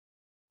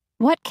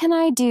 What can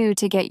I do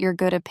to get your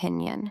good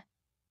opinion?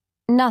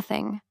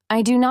 Nothing.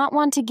 I do not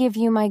want to give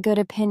you my good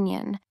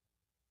opinion.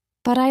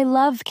 But I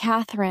love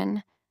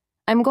Catherine.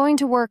 I'm going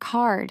to work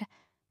hard.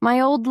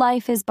 My old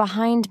life is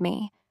behind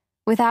me.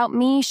 Without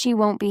me, she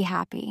won't be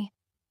happy.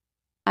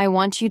 I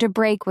want you to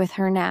break with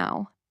her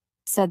now,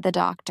 said the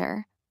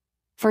doctor.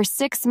 For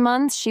 6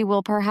 months, she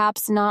will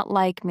perhaps not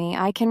like me.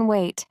 I can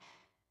wait.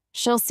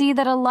 She'll see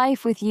that a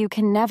life with you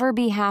can never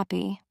be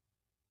happy.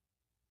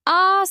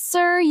 Ah,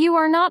 sir, you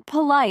are not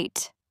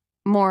polite,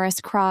 Morris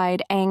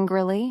cried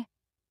angrily.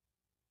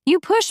 You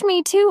push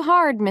me too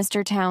hard,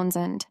 Mr.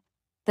 Townsend,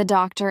 the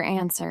doctor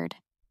answered.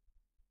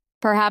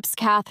 Perhaps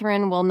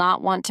Catherine will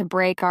not want to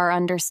break our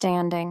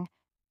understanding.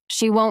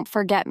 She won't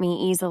forget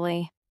me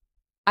easily.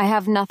 I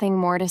have nothing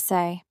more to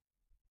say.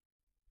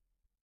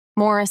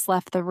 Morris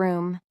left the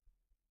room.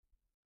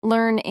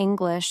 Learn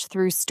English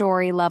through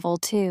story level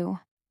 2.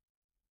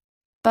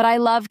 But I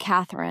love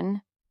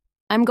Catherine.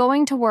 I'm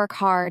going to work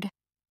hard.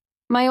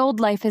 My old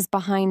life is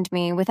behind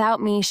me.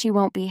 Without me, she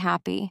won't be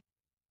happy.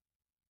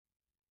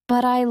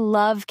 But I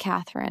love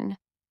Catherine.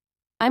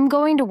 I'm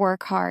going to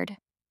work hard.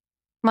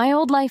 My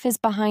old life is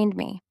behind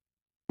me.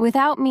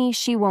 Without me,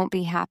 she won't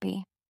be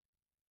happy.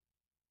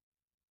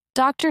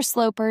 Dr.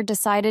 Sloper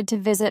decided to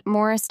visit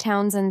Morris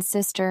Townsend's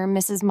sister,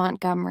 Mrs.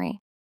 Montgomery.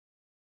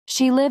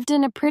 She lived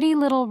in a pretty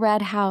little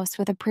red house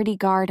with a pretty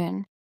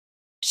garden.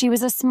 She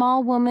was a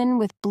small woman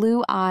with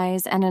blue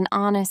eyes and an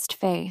honest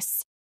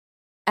face.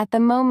 At the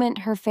moment,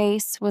 her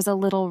face was a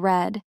little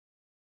red.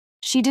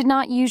 She did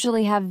not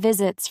usually have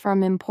visits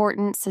from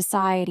important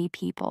society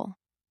people.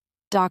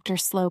 Dr.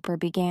 Sloper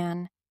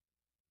began.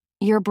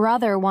 Your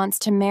brother wants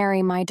to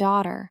marry my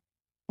daughter.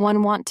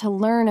 One want to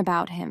learn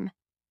about him.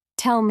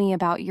 Tell me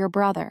about your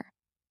brother.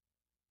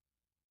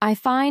 I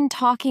find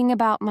talking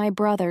about my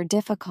brother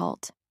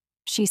difficult,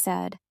 she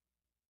said.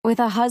 With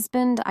a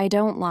husband I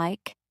don't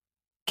like,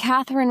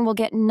 Catherine will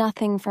get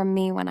nothing from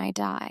me when I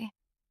die.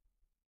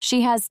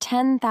 She has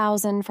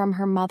 10,000 from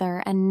her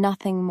mother and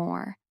nothing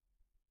more.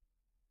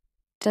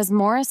 Does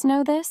Morris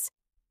know this?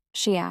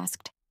 She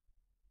asked.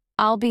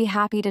 I'll be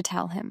happy to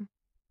tell him.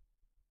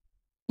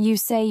 You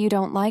say you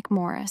don't like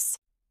Morris.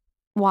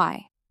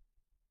 Why?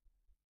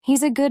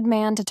 He's a good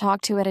man to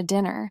talk to at a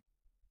dinner.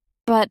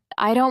 But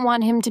I don't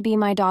want him to be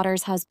my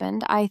daughter's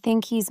husband. I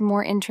think he's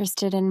more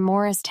interested in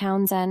Morris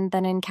Townsend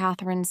than in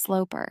Catherine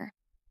Sloper.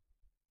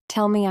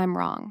 Tell me I'm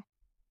wrong.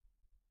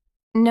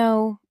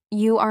 No,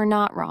 you are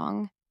not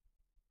wrong.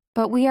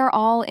 But we are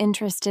all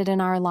interested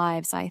in our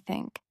lives, I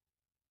think,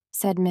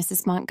 said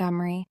Mrs.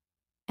 Montgomery,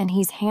 and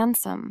he's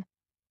handsome.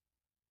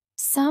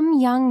 Some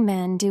young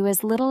men do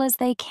as little as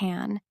they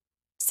can,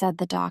 said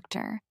the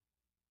doctor.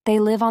 They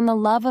live on the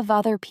love of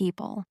other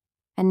people,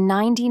 and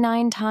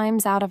 99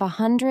 times out of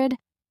 100,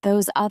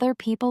 those other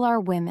people are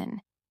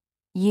women.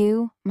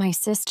 You, my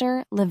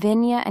sister,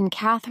 Lavinia, and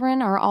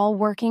Catherine are all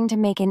working to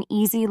make an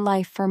easy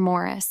life for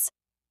Morris.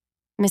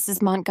 Mrs.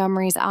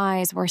 Montgomery's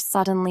eyes were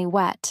suddenly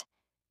wet.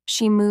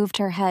 She moved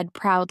her head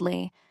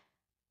proudly.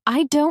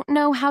 I don't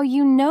know how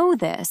you know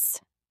this,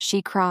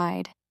 she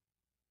cried.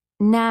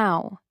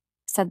 Now,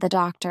 said the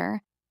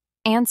doctor,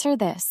 answer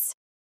this.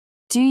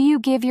 Do you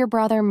give your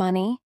brother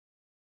money?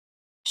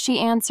 She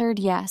answered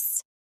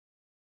yes.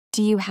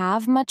 Do you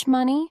have much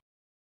money?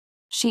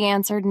 She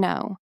answered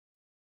no.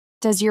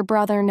 Does your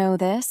brother know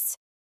this?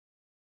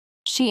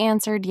 She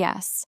answered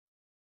yes.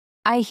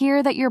 I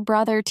hear that your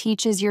brother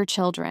teaches your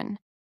children.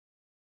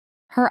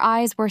 Her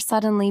eyes were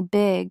suddenly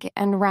big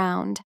and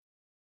round.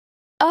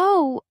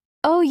 Oh,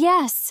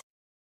 yes,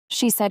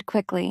 she said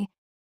quickly.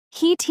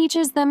 He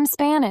teaches them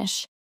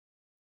Spanish.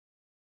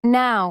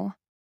 Now,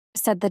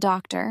 said the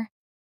doctor,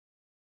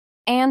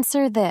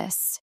 answer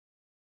this.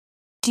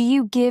 Do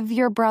you give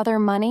your brother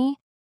money?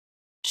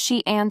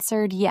 She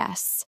answered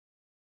yes.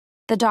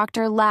 The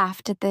doctor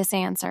laughed at this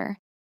answer.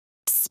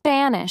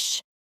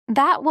 Spanish.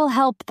 That will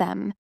help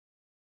them.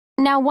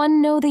 Now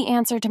one know the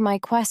answer to my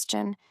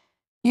question.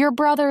 Your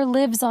brother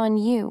lives on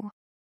you.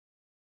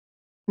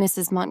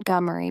 Mrs.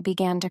 Montgomery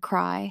began to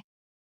cry.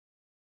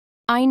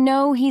 I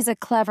know he's a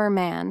clever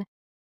man,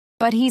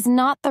 but he's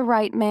not the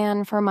right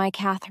man for my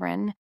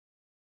Catherine.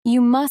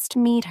 You must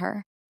meet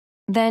her.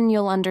 Then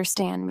you'll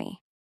understand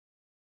me.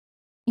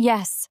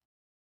 Yes,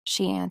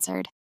 she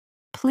answered.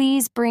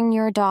 Please bring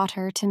your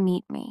daughter to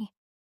meet me.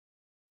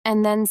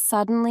 And then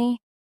suddenly,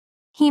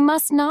 he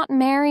must not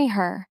marry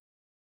her.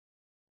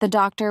 The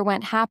doctor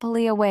went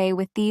happily away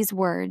with these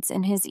words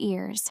in his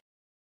ears.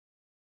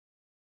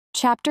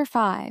 Chapter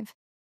 5.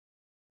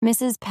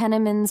 Mrs.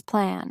 Penniman's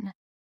Plan.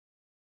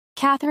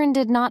 Catherine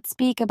did not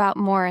speak about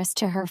Morris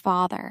to her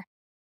father.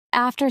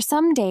 After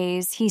some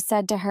days, he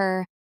said to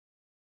her,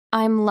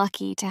 "I'm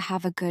lucky to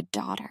have a good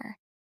daughter."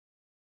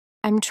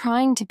 "I'm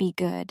trying to be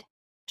good,"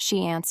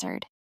 she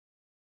answered.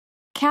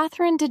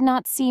 Catherine did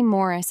not see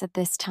Morris at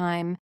this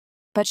time,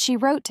 but she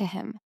wrote to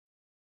him.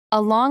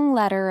 A long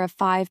letter of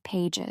 5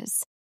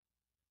 pages.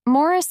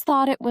 Morris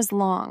thought it was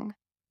long.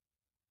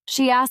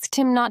 She asked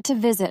him not to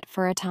visit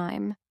for a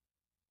time.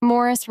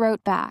 Morris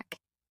wrote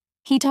back.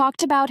 He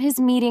talked about his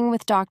meeting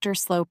with Dr.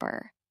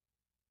 Sloper.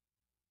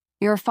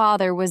 "Your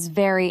father was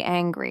very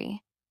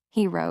angry,"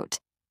 he wrote.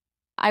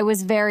 "I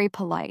was very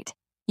polite.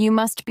 You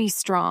must be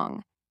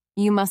strong.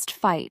 You must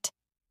fight."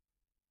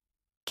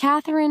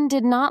 Catherine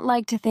did not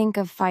like to think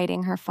of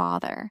fighting her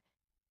father,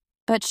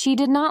 but she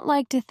did not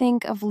like to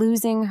think of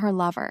losing her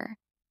lover.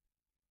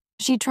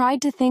 She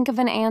tried to think of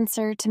an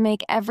answer to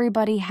make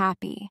everybody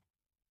happy.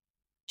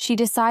 She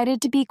decided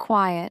to be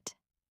quiet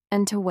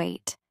and to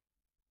wait.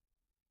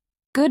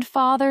 Good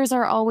fathers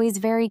are always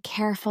very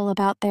careful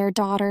about their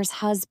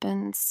daughters'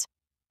 husbands,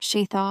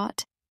 she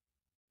thought.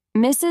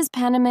 Mrs.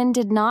 Penniman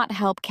did not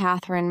help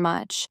Catherine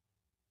much.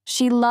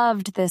 She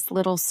loved this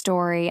little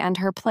story and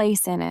her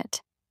place in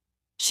it.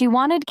 She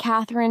wanted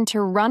Catherine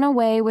to run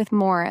away with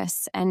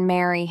Morris and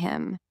marry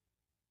him.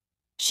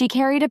 She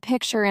carried a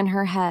picture in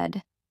her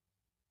head.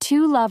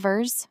 2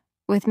 lovers,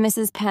 with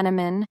Mrs.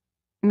 Penniman,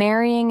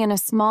 marrying in a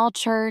small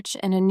church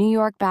in a New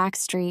York back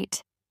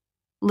street,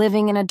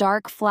 living in a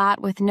dark flat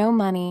with no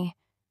money,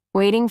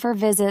 waiting for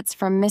visits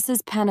from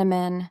Mrs.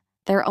 Penniman,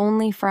 their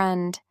only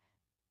friend.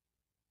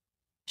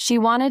 She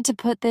wanted to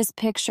put this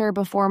picture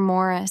before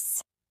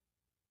Morris.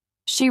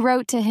 She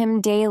wrote to him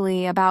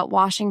daily about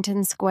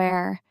Washington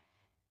Square.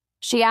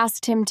 She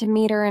asked him to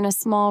meet her in a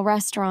small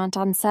restaurant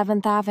on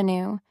 7th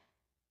Avenue.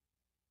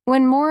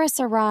 When Morris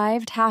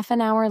arrived 1/2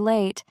 hour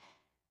late,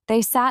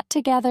 they sat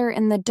together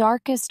in the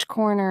darkest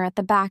corner at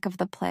the back of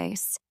the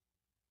place.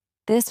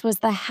 This was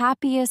the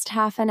happiest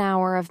 1/2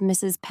 hour of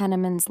Mrs.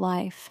 Penniman's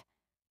life.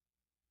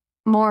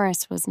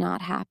 Morris was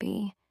not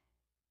happy.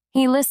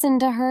 He listened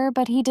to her,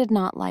 but he did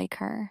not like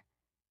her.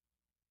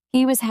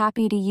 He was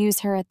happy to use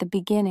her at the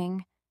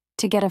beginning,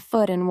 to get a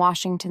foot in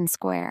Washington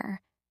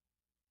Square.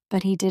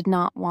 But he did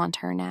not want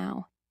her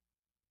now.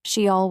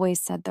 She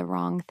always said the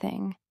wrong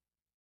thing.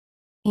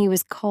 He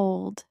was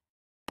cold,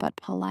 but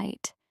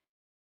polite.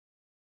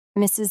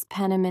 Mrs.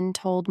 Penniman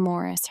told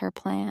Morris her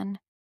plan.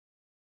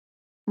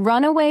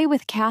 "Run away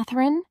with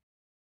Catherine?"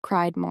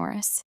 cried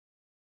Morris.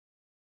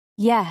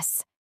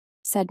 "Yes,"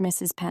 said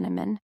Mrs.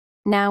 Penniman,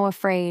 now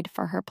afraid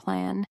for her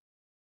plan.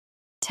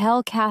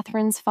 "Tell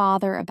Catherine's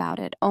father about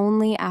it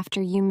only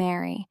after you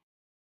marry.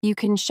 You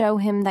can show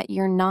him that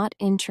you're not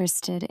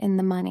interested in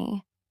the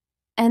money.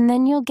 And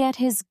then you'll get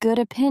his good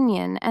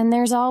opinion, and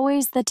there's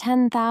always the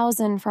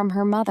 10,000 from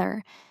her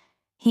mother.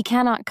 He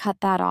cannot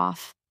cut that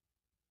off."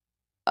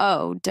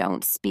 "Oh,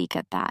 don't speak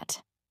at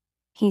that,"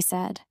 he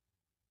said.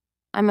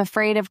 "I'm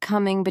afraid of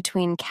coming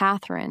between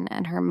Catherine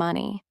and her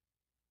money."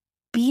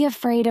 "Be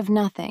afraid of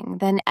nothing,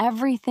 then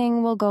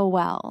everything will go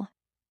well."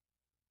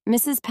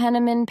 Mrs.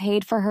 Penniman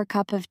paid for her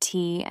cup of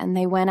tea, and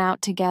they went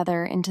out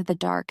together into the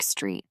dark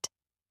street.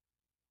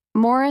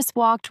 Morris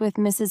walked with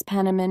Mrs.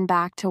 Penniman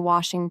back to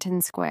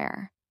Washington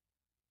Square.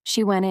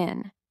 She went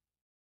in.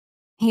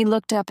 He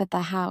looked up at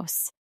the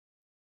house.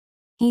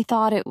 He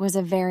thought it was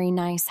a very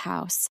nice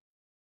house.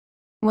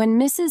 When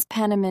Mrs.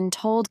 Penniman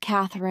told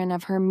Catherine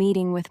of her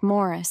meeting with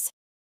Morris,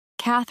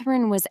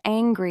 Catherine was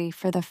angry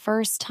for the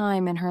first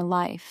time in her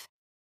life.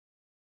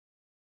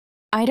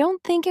 "I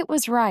don't think it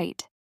was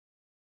right,"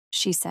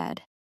 she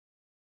said.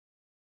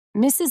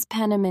 Mrs.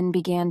 Penniman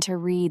began to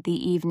read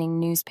the evening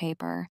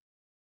newspaper.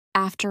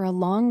 After a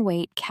long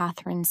wait,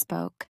 Catherine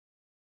spoke.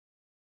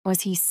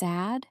 Was he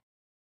sad?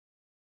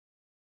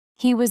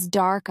 He was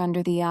dark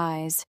under the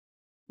eyes,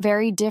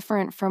 very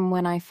different from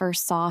when I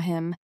first saw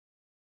him,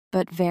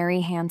 but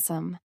very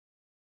handsome.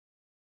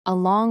 A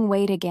long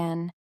wait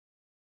again.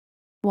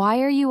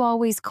 "Why are you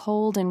always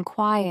cold and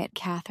quiet,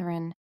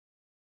 Catherine?"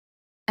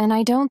 "And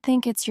I don't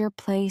think it's your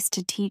place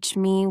to teach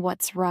me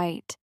what's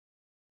right,"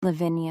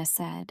 Lavinia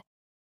said.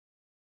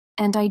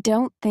 "And I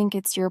don't think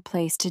it's your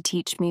place to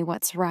teach me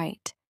what's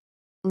right,"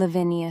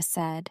 Lavinia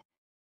said.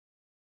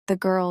 The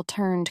girl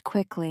turned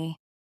quickly.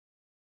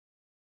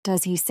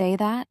 "Does he say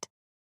that?"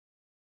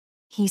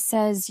 "He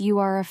says you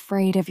are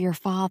afraid of your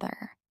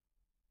father."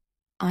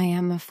 "I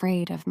am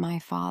afraid of my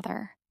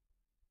father."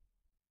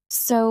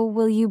 "So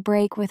will you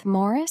break with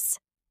Morris?"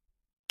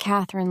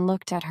 Catherine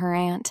looked at her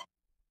aunt.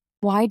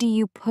 "Why do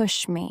you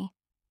push me?"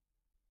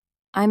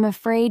 "I'm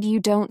afraid you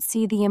don't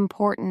see the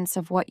importance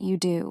of what you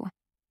do.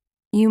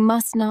 You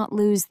must not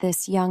lose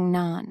this young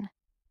nun."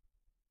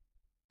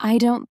 "I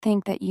don't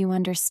think that you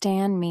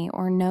understand me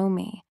or know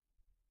me.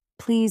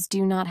 Please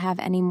do not have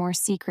any more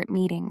secret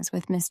meetings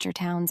with Mr.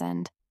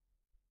 Townsend."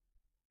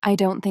 "I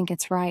don't think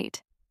it's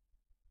right."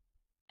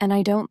 and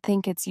I don't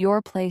think it's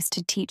your place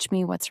to teach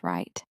me what's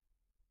right."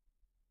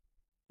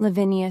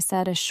 Lavinia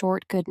said a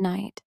short good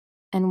night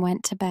and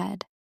went to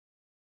bed.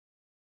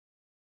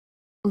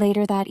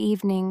 Later that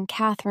evening,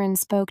 Catherine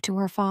spoke to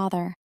her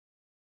father.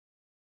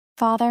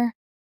 "Father,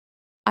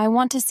 I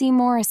want to see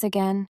Morris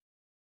again."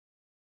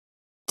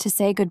 "To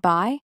say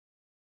goodbye?"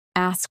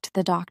 asked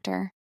the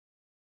doctor.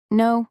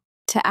 "No,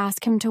 to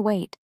ask him to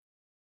wait."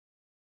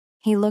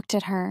 He looked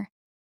at her.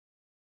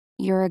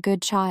 "You're a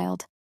good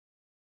child."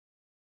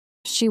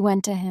 She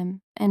went to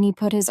him, and he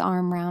put his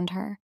arm round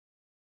her.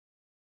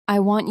 "I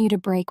want you to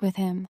break with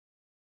him.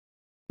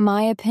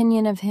 My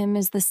opinion of him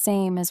is the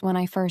same as when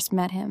I first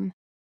met him.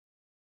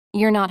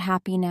 You're not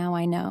happy now,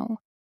 I know,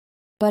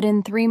 but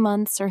in 3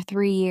 months or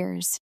 3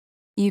 years,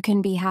 you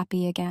can be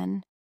happy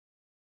again.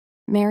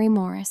 Marry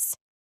Morris,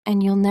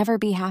 and you'll never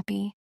be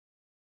happy."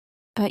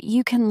 "But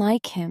you can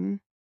like him,"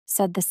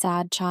 said the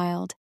sad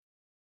child.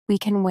 "We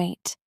can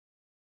wait."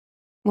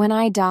 "When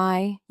I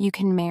die, you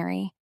can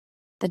marry,"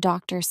 the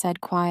doctor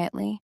said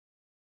quietly.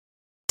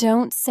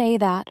 "Don't say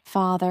that,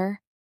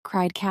 Father,"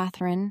 cried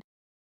Catherine.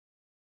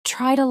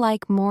 "Try to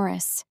like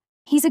Morris.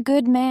 He's a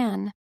good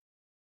man."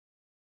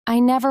 "I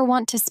never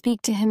want to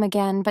speak to him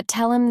again, but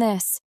tell him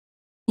this.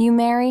 You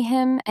marry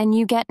him and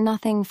you get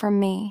nothing from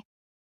me."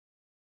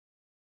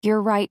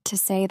 "You're right to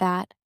say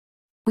that.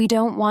 We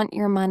don't want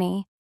your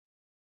money."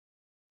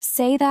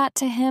 "Say that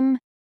to him.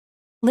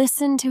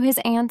 Listen to his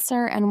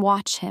answer and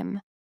watch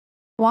him.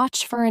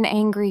 Watch for an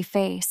angry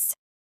face."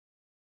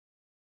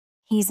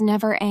 "He's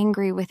never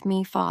angry with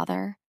me,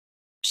 Father,"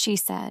 she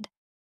said.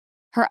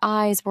 Her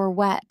eyes were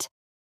wet.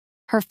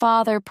 Her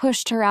father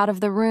pushed her out of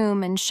the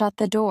room and shut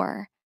the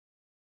door.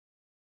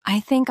 "I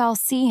think I'll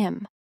see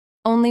him.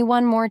 Only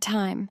one more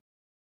time."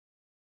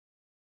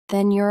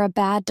 "Then you're a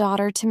bad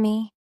daughter to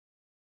me?"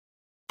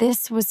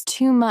 This was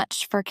too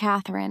much for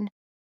Catherine.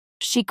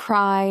 She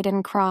cried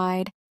and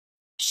cried.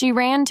 She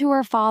ran to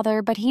her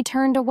father, but he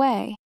turned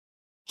away.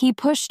 He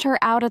pushed her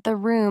out of the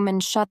room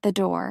and shut the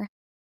door.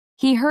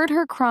 He heard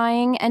her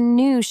crying and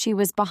knew she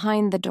was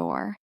behind the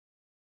door,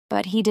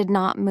 but he did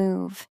not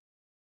move.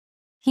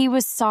 He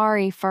was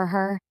sorry for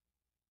her,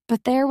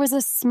 but there was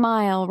a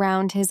smile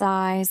round his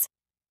eyes.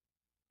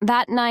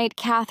 That night,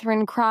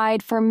 Catherine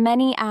cried for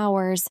many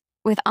hours,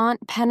 with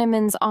Aunt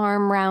Penniman's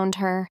arm round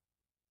her.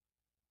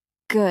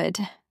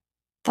 Good,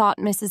 thought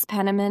Mrs.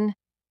 Penniman.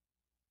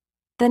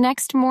 The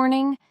next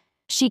morning,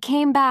 she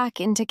came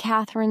back into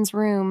Catherine's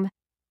room.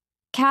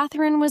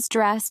 Catherine was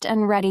dressed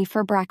and ready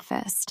for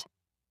breakfast.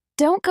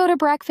 "Don't go to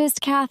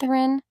breakfast,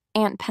 Catherine,"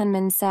 Aunt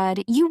Penman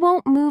said. "You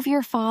won't move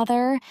your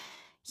father.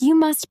 You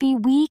must be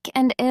weak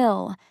and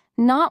ill,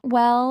 not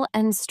well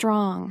and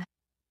strong."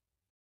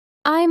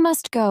 "I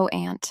must go,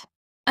 Aunt.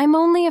 I'm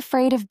only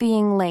afraid of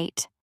being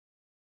late."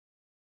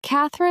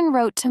 Catherine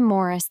wrote to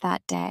Morris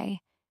that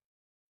day.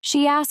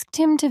 She asked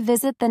him to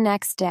visit the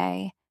next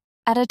day,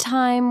 at a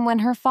time when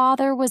her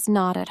father was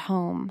not at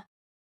home.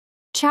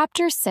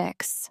 Chapter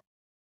 6.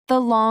 The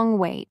Long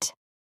Wait.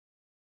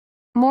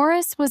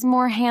 Morris was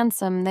more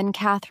handsome than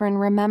Catherine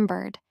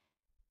remembered.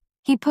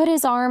 He put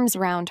his arms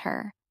round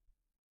her.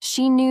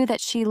 She knew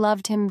that she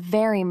loved him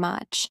very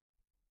much.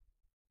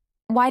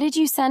 "Why did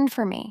you send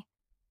for me?"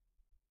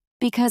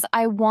 "Because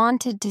I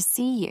wanted to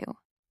see you,"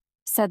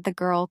 said the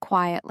girl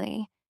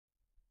quietly.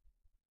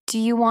 "Do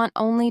you want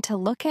only to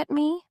look at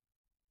me?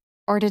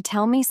 Or to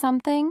tell me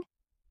something?"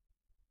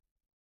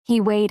 He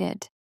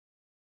waited.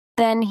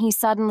 Then he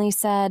suddenly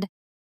said,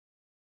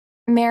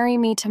 "Marry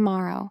me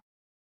tomorrow.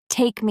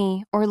 Take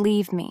me or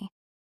leave me.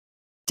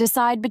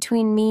 Decide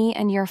between me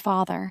and your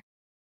father."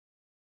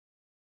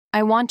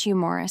 "I want you,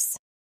 Morris.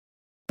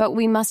 But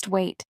we must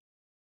wait.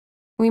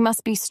 We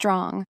must be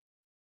strong.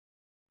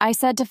 I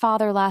said to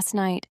Father last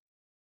night,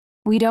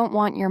 we don't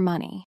want your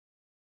money."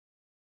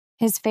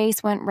 His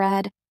face went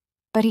red,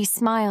 but he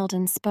smiled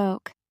and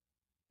spoke.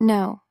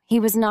 No, he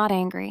was not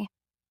angry.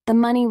 The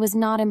money was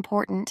not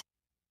important.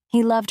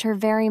 He loved her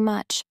very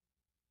much.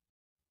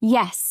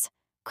 "Yes,"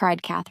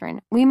 cried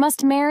Catherine, "we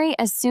must marry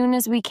as soon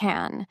as we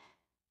can."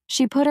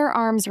 She put her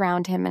arms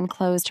round him and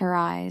closed her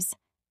eyes.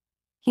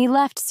 He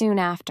left soon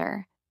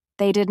after.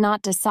 They did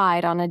not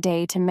decide on a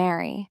day to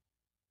marry.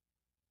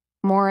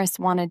 Morris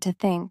wanted to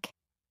think.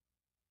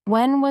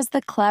 When was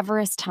the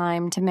cleverest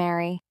time to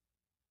marry?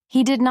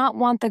 He did not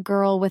want the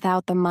girl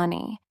without the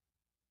money.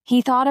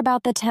 He thought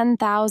about the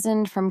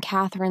 10,000 from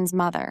Catherine's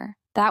mother.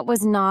 That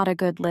was not a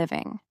good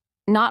living.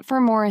 Not for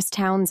Morris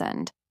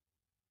Townsend.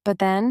 But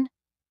then,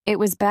 it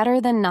was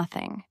better than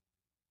nothing.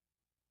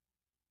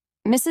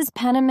 Mrs.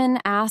 Penniman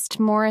asked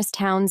Morris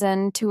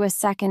Townsend to a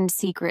second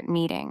secret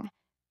meeting.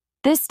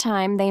 This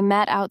time they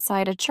met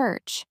outside a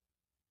church.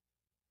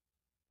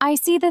 "I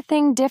see the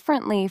thing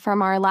differently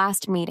from our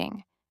last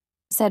meeting,"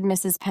 said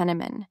Mrs.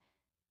 Penniman.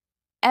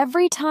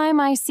 "Every time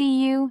I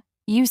see you,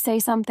 you say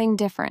something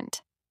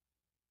different.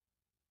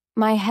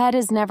 My head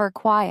is never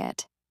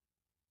quiet.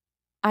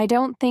 I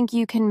don't think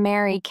you can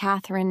marry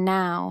Catherine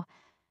now.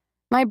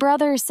 My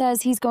brother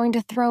says he's going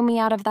to throw me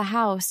out of the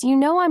house. You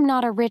know I'm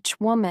not a rich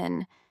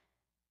woman."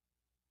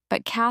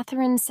 but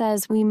Catherine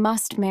says we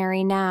must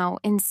marry now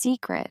in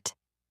secret.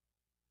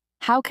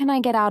 How can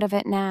I get out of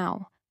it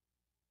now?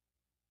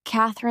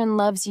 Catherine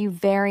loves you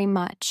very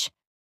much.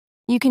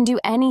 You can do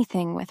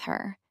anything with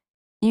her.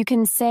 You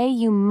can say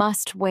you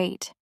must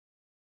wait."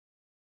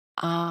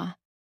 "Ah,"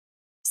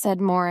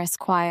 said Morris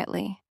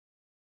quietly.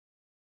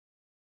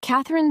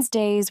 Catherine's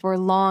days were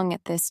long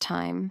at this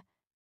time.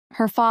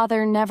 Her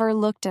father never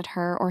looked at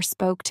her or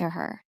spoke to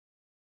her.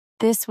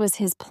 This was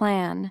his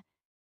plan.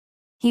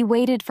 He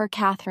waited for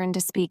Catherine to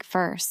speak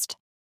first.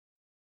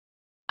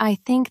 "I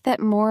think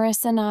that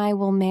Morris and I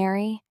will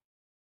marry,"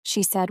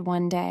 she said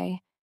one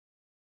day.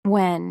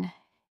 "When?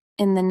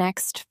 In the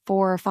next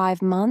 4 or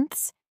 5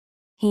 months?"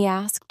 he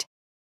asked.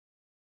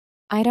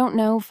 "I don't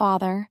know,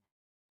 Father,"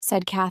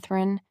 said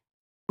Catherine.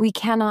 "We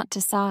cannot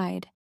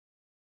decide."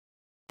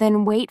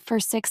 "Then wait for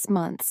 6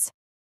 months.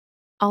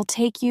 I'll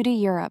take you to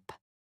Europe.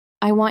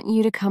 I want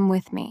you to come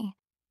with me."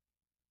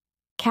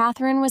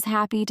 Catherine was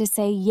happy to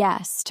say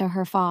yes to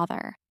her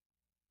father.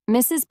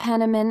 Mrs.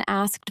 Penniman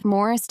asked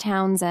Morris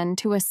Townsend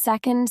to a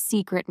second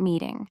secret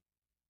meeting.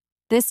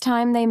 This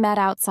time they met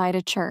outside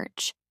a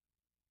church.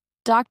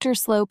 Dr.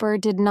 Sloper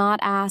did not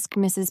ask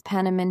Mrs.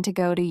 Penniman to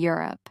go to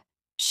Europe.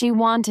 She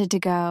wanted to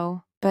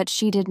go, but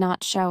she did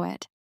not show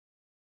it.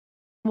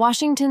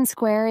 "Washington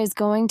Square is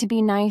going to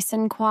be nice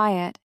and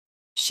quiet,"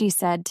 she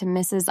said to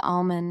Mrs.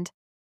 Almond.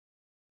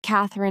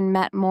 Catherine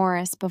met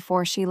Morris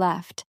before she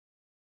left.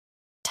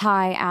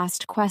 Ty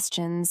asked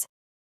questions.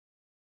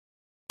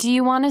 "Do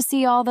you want to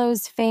see all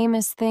those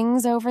famous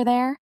things over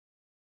there?"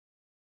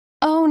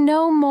 "Oh,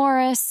 no,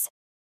 Morris,"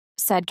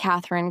 said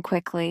Catherine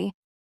quickly.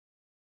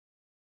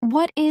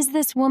 "What is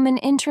this woman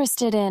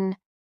interested in?"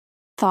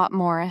 thought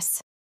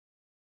Morris.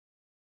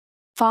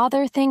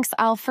 "Father thinks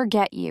I'll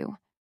forget you,"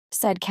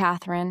 said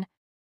Catherine,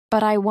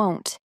 "but I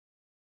won't.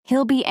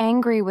 He'll be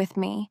angry with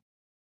me."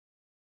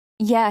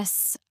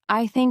 "Yes,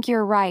 I think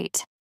you're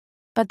right,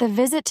 but the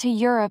visit to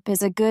Europe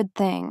is a good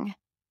thing.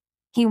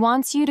 He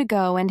wants you to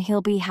go and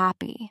he'll be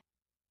happy,"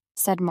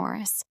 said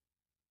Morris.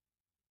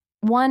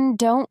 "One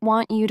don't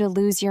want you to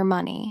lose your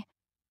money,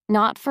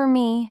 not for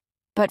me,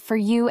 but for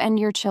you and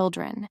your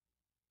children.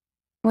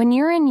 When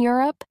you're in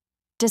Europe,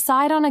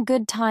 decide on a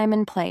good time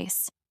and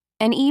place,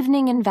 an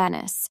evening in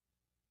Venice,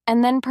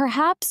 and then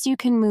perhaps you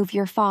can move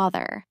your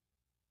father.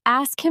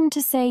 Ask him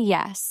to say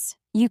yes,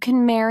 you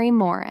can marry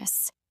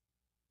Morris."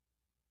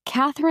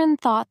 Catherine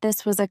thought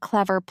this was a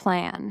clever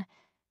plan.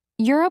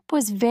 Europe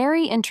was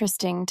very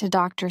interesting to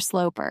Dr.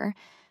 Sloper,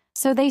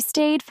 so they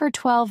stayed for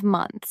 12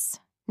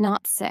 months,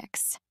 not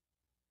 6.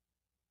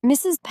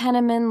 Mrs.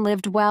 Penniman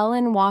lived well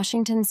in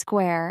Washington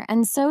Square,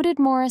 and so did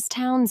Morris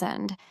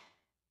Townsend.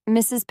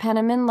 Mrs.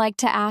 Penniman liked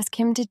to ask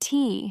him to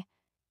tea.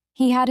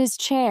 He had his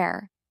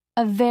chair,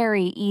 a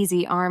very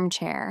easy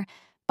armchair,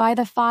 by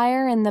the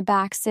fire in the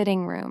back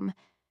sitting room.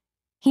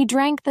 He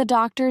drank the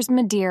doctor's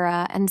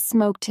Madeira and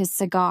smoked his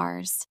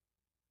cigars.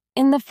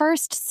 In the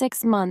first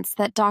 6 months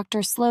that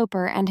Dr.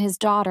 Sloper and his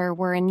daughter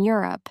were in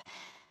Europe,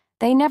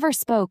 they never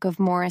spoke of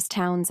Morris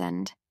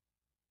Townsend.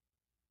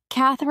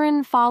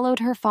 Catherine followed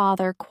her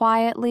father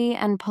quietly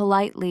and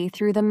politely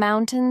through the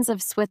mountains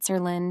of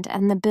Switzerland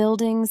and the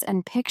buildings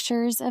and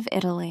pictures of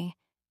Italy.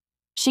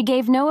 She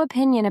gave no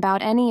opinion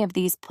about any of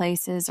these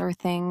places or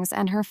things,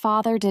 and her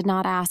father did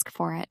not ask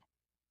for it.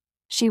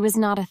 She was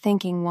not a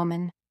thinking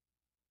woman.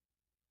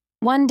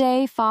 One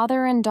day,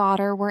 father and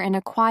daughter were in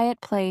a quiet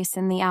place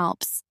in the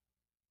Alps.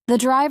 The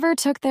driver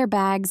took their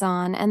bags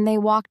on, and they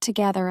walked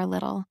together a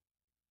little.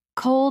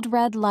 Cold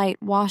red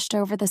light washed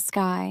over the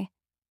sky.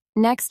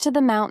 Next to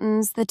the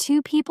mountains, the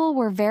two people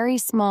were very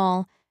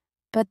small,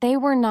 but they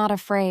were not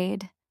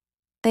afraid.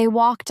 They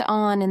walked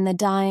on in the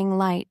dying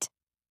light.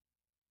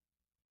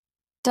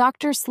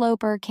 Dr.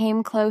 Sloper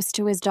came close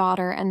to his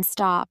daughter and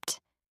stopped.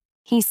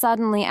 He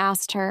suddenly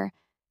asked her,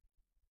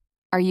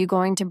 "Are you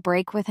going to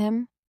break with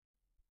him?"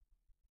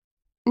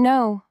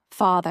 "No,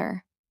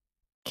 father,"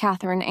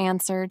 Catherine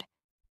answered.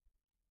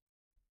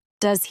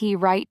 "Does he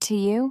write to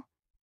you?"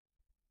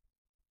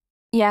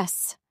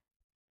 "Yes.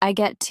 I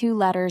get 2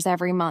 letters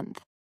every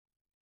month."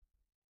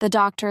 The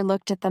doctor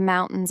looked at the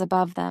mountains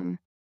above them.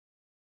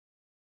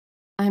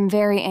 "I'm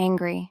very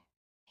angry,"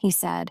 he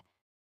said,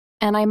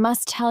 "and I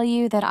must tell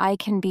you that I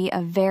can be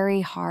a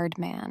very hard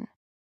man."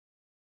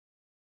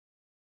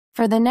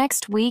 For the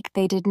next week,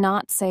 they did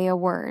not say a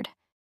word.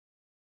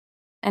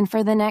 And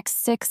for the next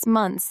 6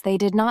 months, they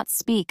did not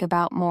speak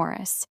about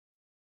Morris.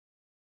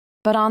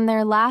 But on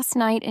their last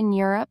night in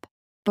Europe,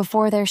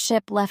 before their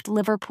ship left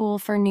Liverpool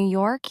for New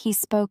York, he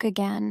spoke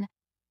again.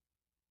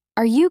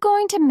 "Are you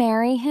going to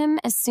marry him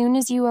as soon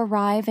as you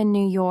arrive in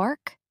New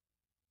York?"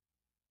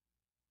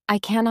 "I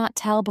cannot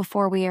tell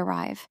before we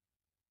arrive,"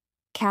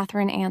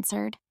 Catherine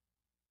answered.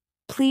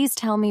 "Please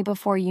tell me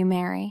before you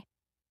marry.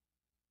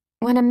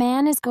 When a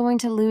man is going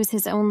to lose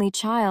his only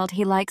child,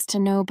 he likes to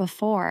know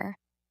before."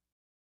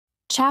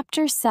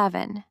 Chapter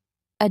 7.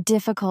 A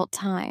Difficult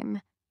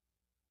Time.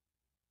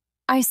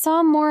 "I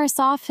saw Morris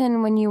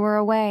often when you were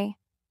away,"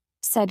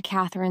 said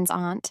Catherine's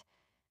aunt.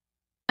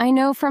 "I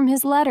know from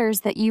his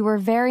letters that you were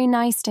very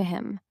nice to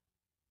him."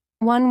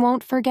 One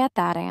won't forget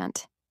that,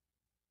 Aunt.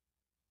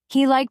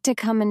 He liked to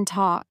come and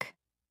talk.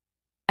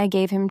 I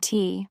gave him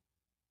tea.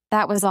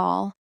 That was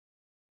all.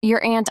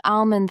 Your Aunt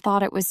Almond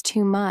thought it was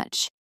too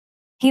much.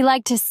 He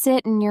liked to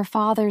sit in your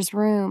father's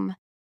room,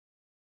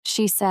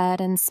 she said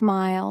and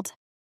smiled.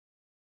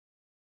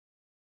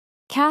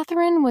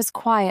 Catherine was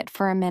quiet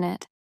for a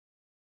minute.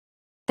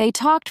 They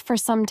talked for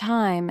some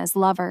time as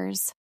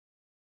lovers.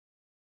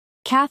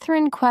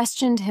 Catherine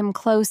questioned him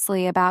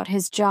closely about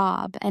his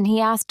job, and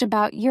he asked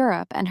about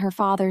Europe and her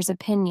father's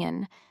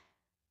opinion.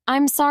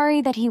 I'm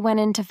sorry that he went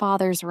into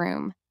Father's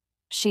room,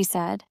 she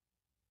said.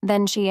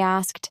 Then she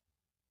asked,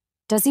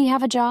 Does he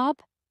have a job?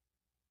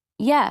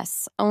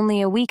 Yes,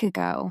 only a week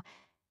ago.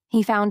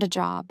 He found a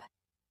job.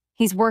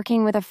 He's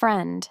working with a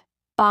friend,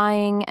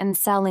 buying and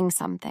selling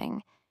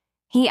something.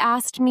 He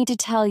asked me to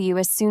tell you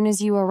as soon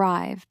as you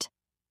arrived.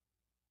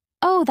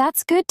 Oh,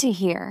 that's good to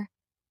hear,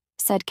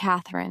 said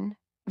Catherine,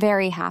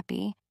 very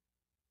happy.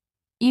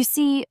 You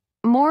see,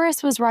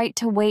 Morris was right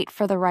to wait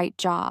for the right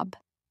job.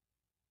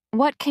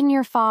 What can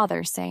your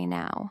father say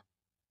now?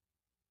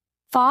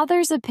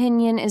 Father's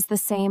opinion is the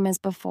same as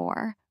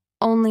before,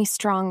 only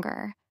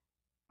stronger.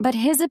 But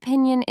his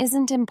opinion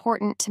isn't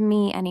important to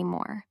me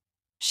anymore,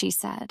 she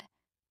said.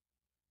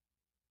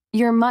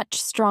 You're much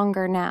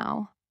stronger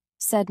now,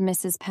 said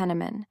Mrs.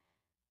 Penniman.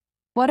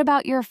 What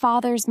about your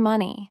father's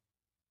money?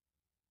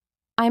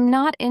 I'm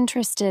not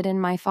interested in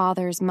my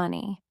father's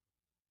money.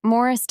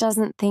 Morris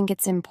doesn't think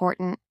it's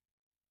important.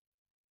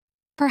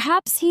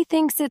 Perhaps he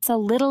thinks it's a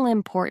little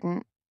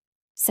important,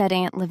 said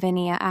Aunt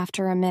Lavinia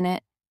after a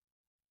minute.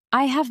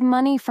 I have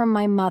money from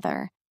my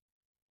mother,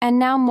 and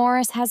now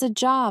Morris has a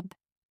job.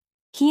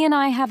 He and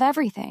I have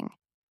everything.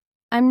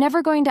 I'm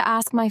never going to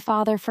ask my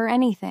father for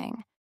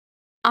anything.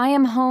 I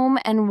am home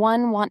and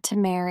one want to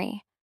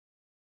marry.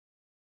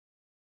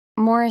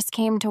 Morris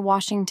came to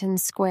Washington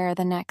Square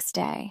the next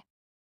day.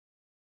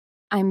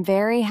 I'm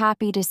very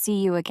happy to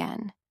see you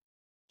again,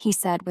 he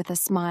said with a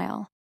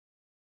smile.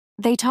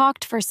 They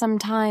talked for some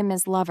time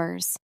as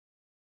lovers.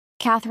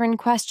 Catherine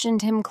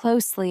questioned him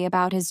closely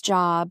about his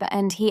job,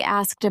 and he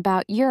asked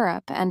about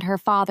Europe and her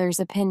father's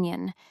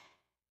opinion.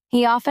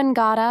 He often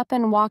got up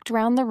and walked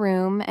round the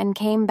room and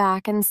came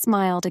back and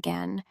smiled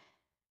again.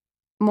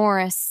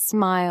 Morris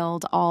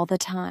smiled all the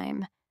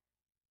time.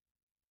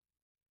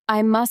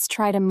 I must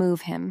try to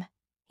move him,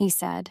 he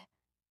said.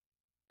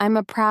 I'm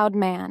a proud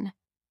man.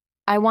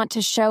 I want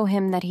to show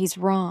him that he's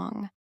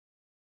wrong.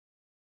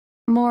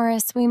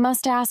 Morris, we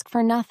must ask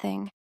for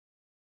nothing.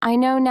 I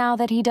know now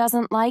that he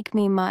doesn't like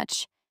me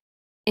much.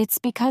 It's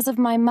because of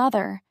my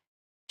mother.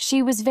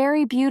 She was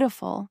very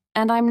beautiful,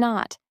 and I'm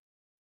not.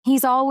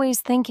 He's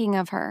always thinking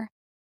of her.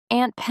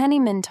 Aunt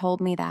Penniman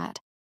told me that.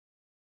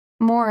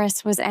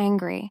 Morris was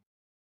angry.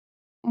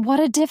 What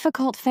a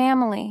difficult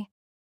family.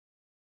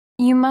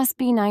 You must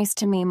be nice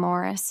to me,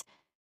 Morris.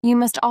 You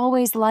must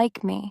always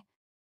like me.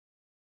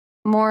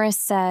 Morris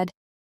said,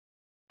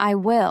 I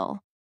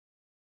will.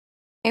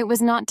 It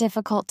was not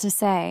difficult to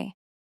say.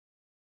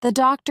 The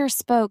doctor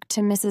spoke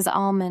to Mrs.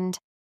 Almond.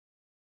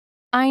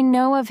 I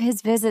know of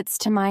his visits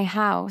to my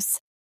house.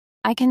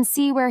 I can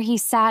see where he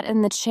sat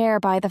in the chair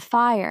by the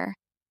fire.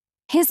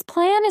 His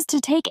plan is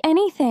to take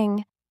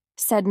anything,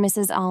 said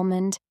Mrs.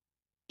 Almond.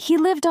 He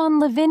lived on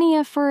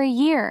Lavinia for a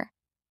year.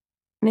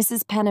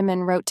 Mrs.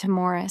 Penniman wrote to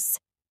Morris.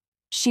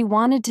 She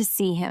wanted to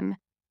see him.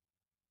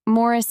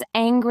 Morris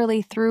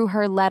angrily threw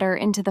her letter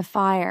into the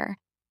fire.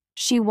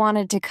 She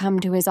wanted to come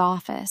to his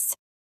office.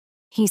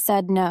 He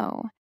said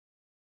no.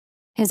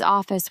 His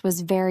office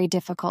was very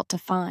difficult to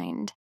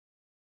find.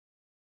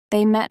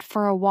 They met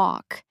for a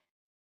walk.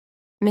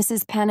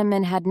 Mrs.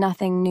 Penniman had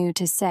nothing new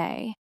to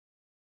say,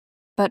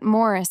 but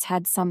Morris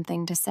had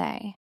something to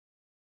say.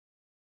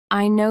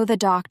 I know the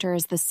doctor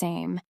is the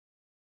same.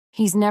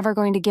 He's never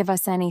going to give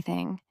us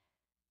anything.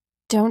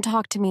 Don't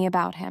talk to me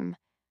about him.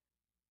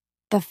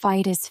 The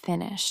fight is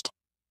finished.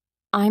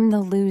 I'm the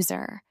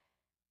loser.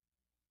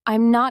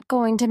 I'm not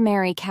going to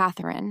marry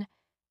Catherine.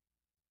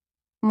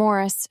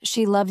 Morris,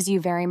 she loves you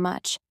very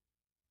much.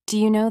 Do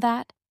you know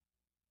that?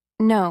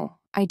 No,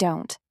 I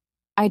don't.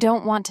 I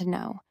don't want to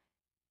know.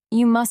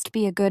 You must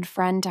be a good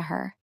friend to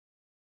her.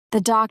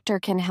 The doctor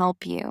can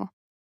help you.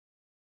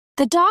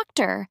 The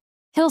doctor!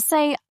 He'll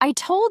say, I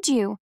told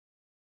you.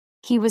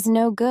 He was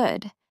no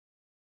good.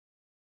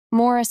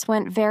 Morris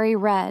went very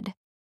red.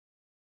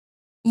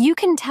 You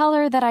can tell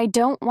her that I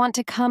don't want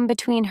to come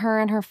between her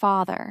and her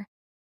father,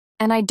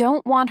 and I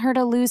don't want her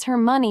to lose her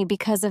money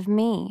because of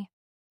me.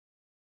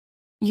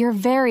 You're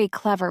very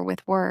clever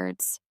with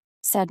words,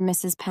 said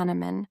Mrs.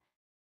 Penniman.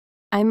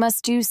 I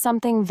must do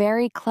something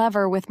very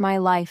clever with my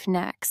life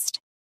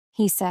next,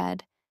 he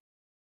said.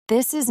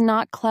 This is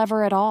not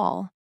clever at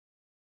all.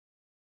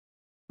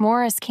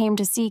 Morris came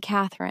to see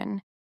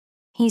Catherine.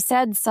 He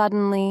said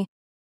suddenly,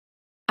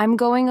 I'm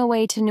going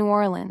away to New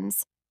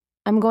Orleans.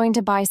 I'm going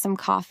to buy some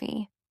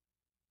coffee.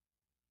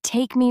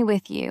 Take me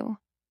with you,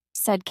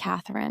 said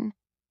Catherine.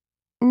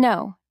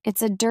 No,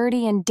 it's a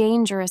dirty and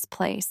dangerous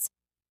place.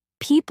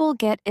 People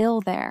get ill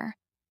there.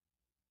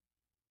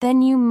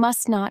 Then you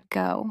must not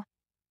go.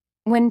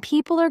 When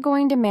people are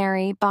going to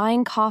marry,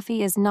 buying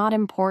coffee is not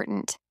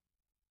important.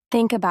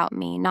 Think about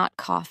me, not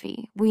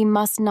coffee. We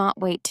must not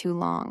wait too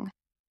long.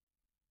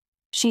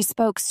 She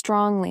spoke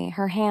strongly,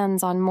 her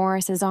hands on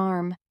Morris's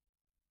arm.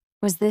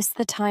 Was this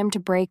the time to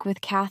break with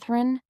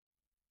Catherine?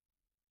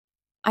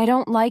 I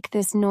don't like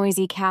this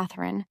noisy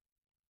Catherine.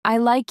 I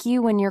like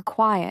you when you're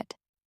quiet,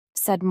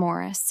 said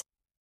Morris.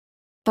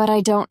 But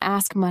I don't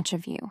ask much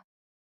of you.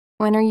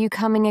 When are you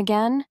coming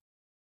again?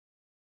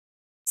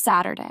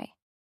 Saturday,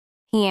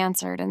 he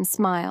answered and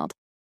smiled.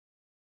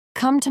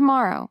 Come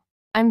tomorrow.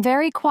 I'm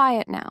very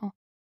quiet now.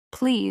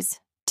 Please,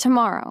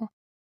 tomorrow.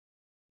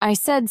 I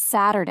said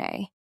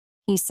Saturday,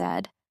 he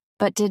said,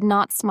 but did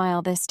not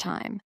smile this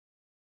time.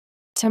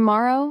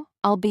 Tomorrow,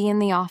 I'll be in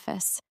the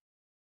office.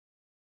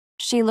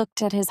 She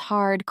looked at his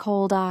hard,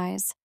 cold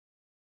eyes.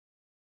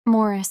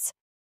 Morris,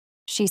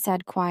 she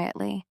said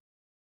quietly,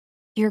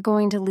 you're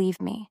going to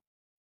leave me.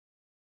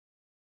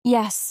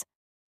 Yes,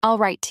 I'll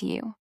write to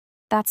you.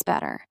 That's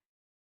better.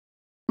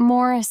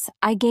 Morris,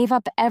 I gave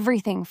up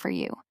everything for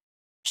you,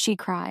 she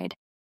cried.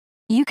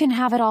 You can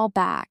have it all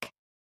back.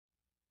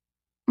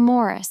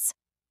 Morris,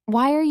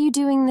 why are you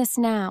doing this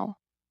now?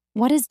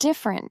 What is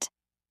different?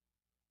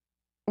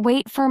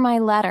 Wait for my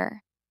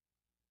letter.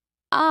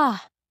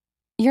 Ah,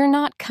 you're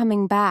not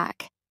coming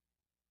back.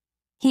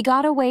 He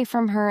got away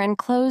from her and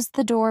closed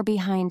the door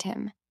behind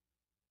him.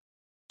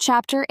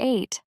 Chapter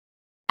 8.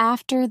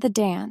 After the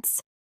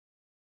dance.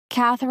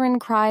 Catherine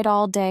cried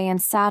all day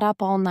and sat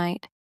up all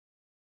night.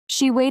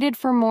 She waited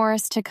for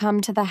Morris to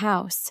come to the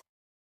house.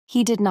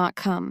 He did not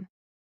come.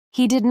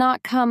 He did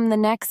not come the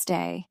next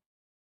day.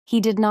 He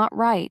did not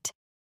write.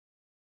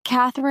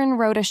 Catherine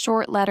wrote a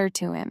short letter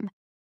to him.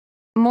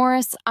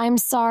 Morris, I'm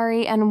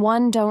sorry and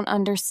one don't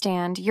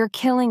understand. You're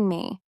killing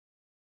me.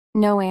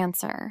 No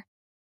answer.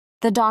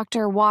 The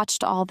doctor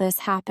watched all this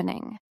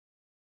happening.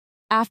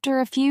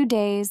 After a few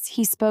days,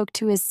 he spoke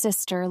to his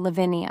sister,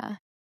 Lavinia.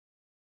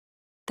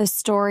 The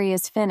story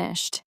is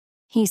finished,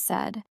 he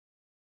said.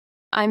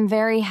 I'm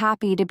very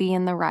happy to be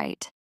in the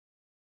right.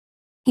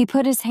 He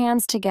put his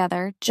hands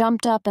together,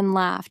 jumped up and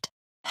laughed.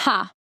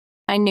 Ha!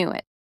 I knew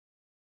it.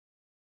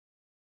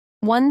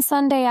 One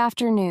Sunday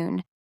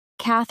afternoon,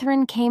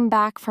 Catherine came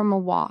back from a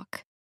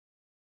walk.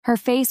 Her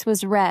face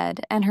was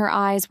red and her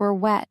eyes were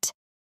wet.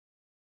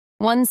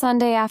 One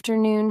Sunday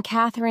afternoon,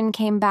 Catherine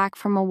came back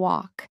from a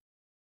walk.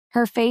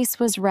 Her face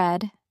was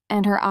red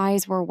and her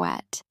eyes were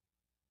wet.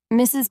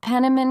 Mrs.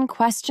 Penniman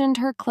questioned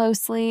her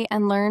closely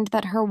and learned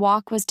that her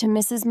walk was to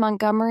Mrs.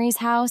 Montgomery's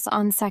house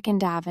on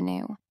 2nd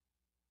Avenue.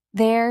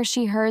 There,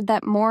 she heard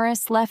that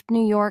Morris left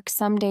New York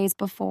some days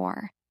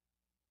before.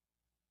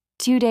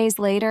 2 days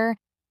later,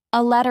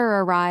 a letter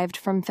arrived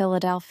from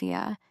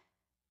Philadelphia.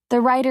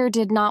 The writer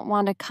did not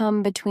want to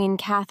come between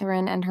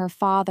Catherine and her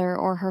father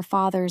or her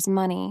father's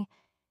money.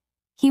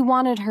 He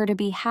wanted her to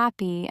be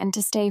happy and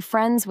to stay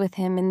friends with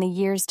him in the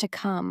years to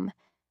come.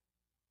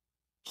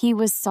 He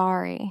was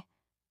sorry.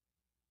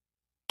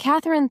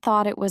 Catherine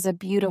thought it was a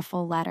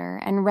beautiful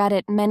letter and read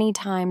it many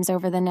times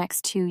over the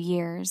next 2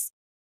 years.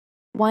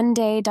 One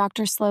day,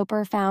 Dr.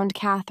 Sloper found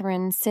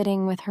Catherine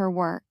sitting with her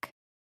work.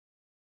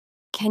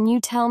 Can you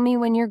tell me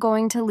when you're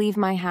going to leave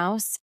my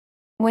house?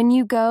 When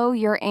you go,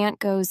 your aunt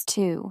goes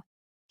too,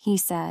 he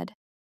said.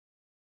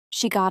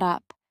 She got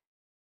up.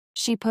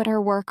 She put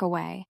her work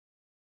away.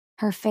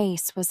 Her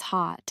face was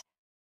hot.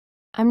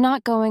 I'm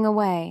not going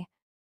away,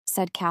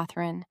 said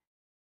Catherine.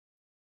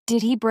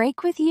 Did he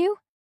break with you?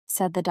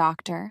 Said the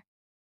doctor.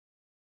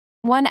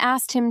 One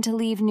asked him to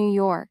leave New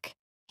York.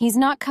 He's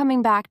not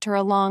coming back for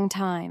a long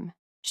time,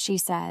 she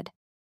said.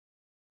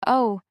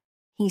 Oh,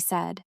 he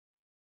said.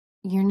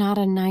 You're not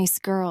a nice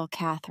girl,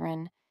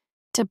 Catherine.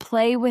 To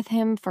play with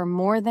him for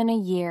more than a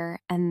year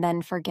and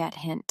then forget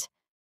hint.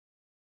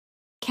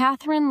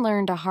 Catherine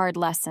learned a hard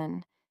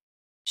lesson.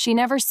 She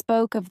never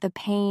spoke of the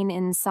pain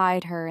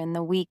inside her in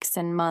the weeks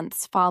and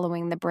months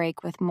following the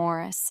break with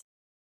Morris.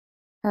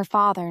 Her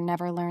father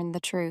never learned the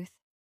truth.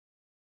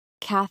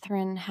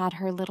 Catherine had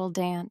her little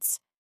dance,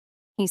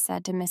 he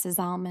said to Mrs.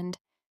 Almond,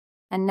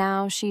 and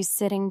now she's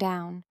sitting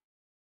down.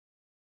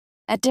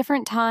 At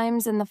different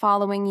times in the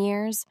following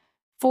years,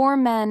 4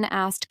 men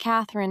asked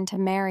Catherine to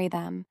marry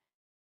them.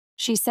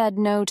 She said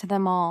no to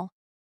them all.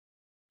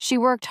 She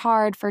worked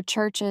hard for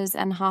churches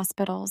and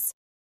hospitals.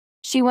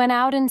 She went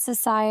out in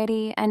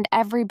society and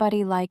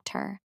everybody liked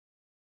her.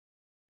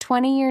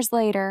 20 years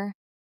later,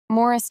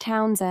 Morris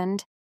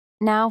Townsend,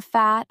 now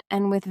fat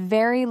and with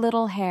very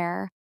little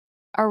hair,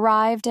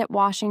 arrived at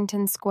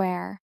Washington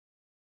Square.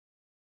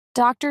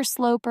 Dr.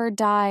 Sloper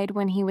died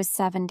when he was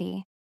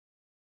 70.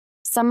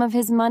 Some of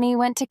his money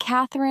went to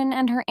Catherine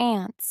and her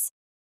aunts,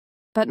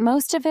 but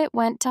most of it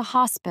went to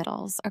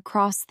hospitals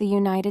across the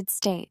United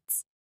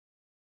States.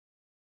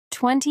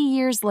 20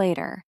 years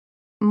later,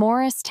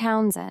 Morris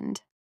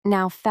Townsend,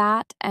 now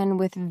fat and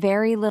with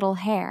very little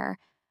hair,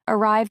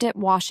 arrived at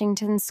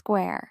Washington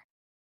Square.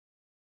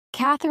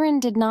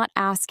 Catherine did not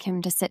ask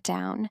him to sit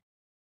down.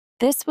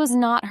 This was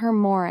not her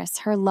Morris,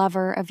 her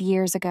lover of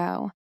years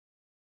ago.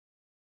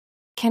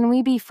 Can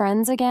we be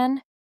friends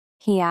again?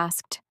 He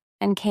asked,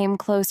 and came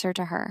closer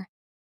to her.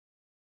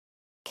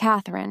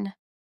 "Catherine,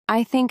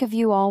 I think of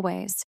you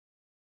always."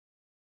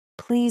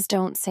 "Please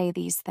don't say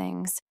these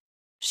things,"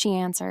 she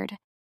answered.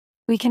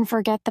 "We can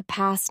forget the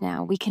past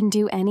now. We can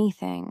do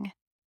anything."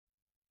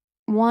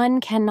 "One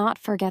cannot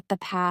forget the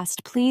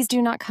past. Please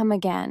do not come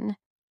again,"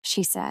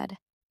 she said.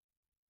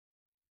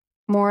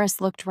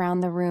 Morris looked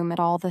round the room at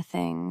all the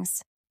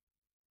things.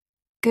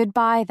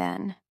 "Goodbye,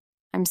 then.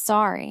 I'm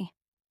sorry."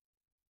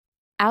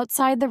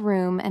 Outside the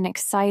room, an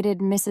excited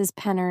Mrs.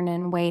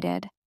 Pennernan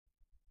waited.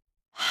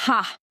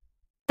 "Ha!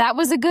 That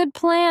was a good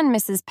plan,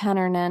 Mrs.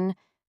 Pennernan,"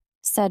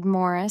 said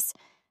Morris,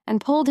 and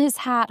pulled his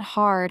hat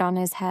hard on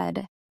his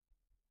head.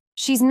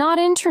 "She's not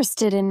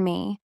interested in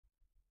me.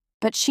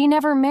 But she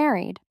never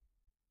married.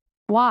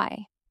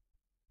 Why?"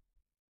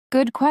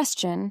 "Good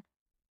question,"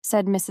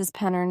 said Mrs.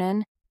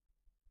 Pennernan.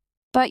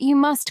 "But you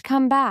must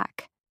come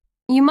back.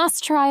 You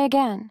must try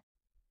again."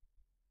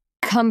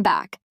 "Come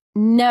back.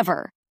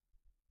 Never!"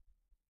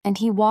 And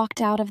he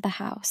walked out of the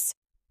house.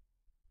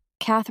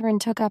 Catherine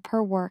took up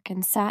her work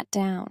and sat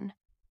down.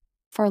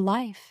 For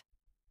life.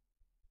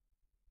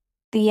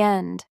 The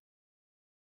end.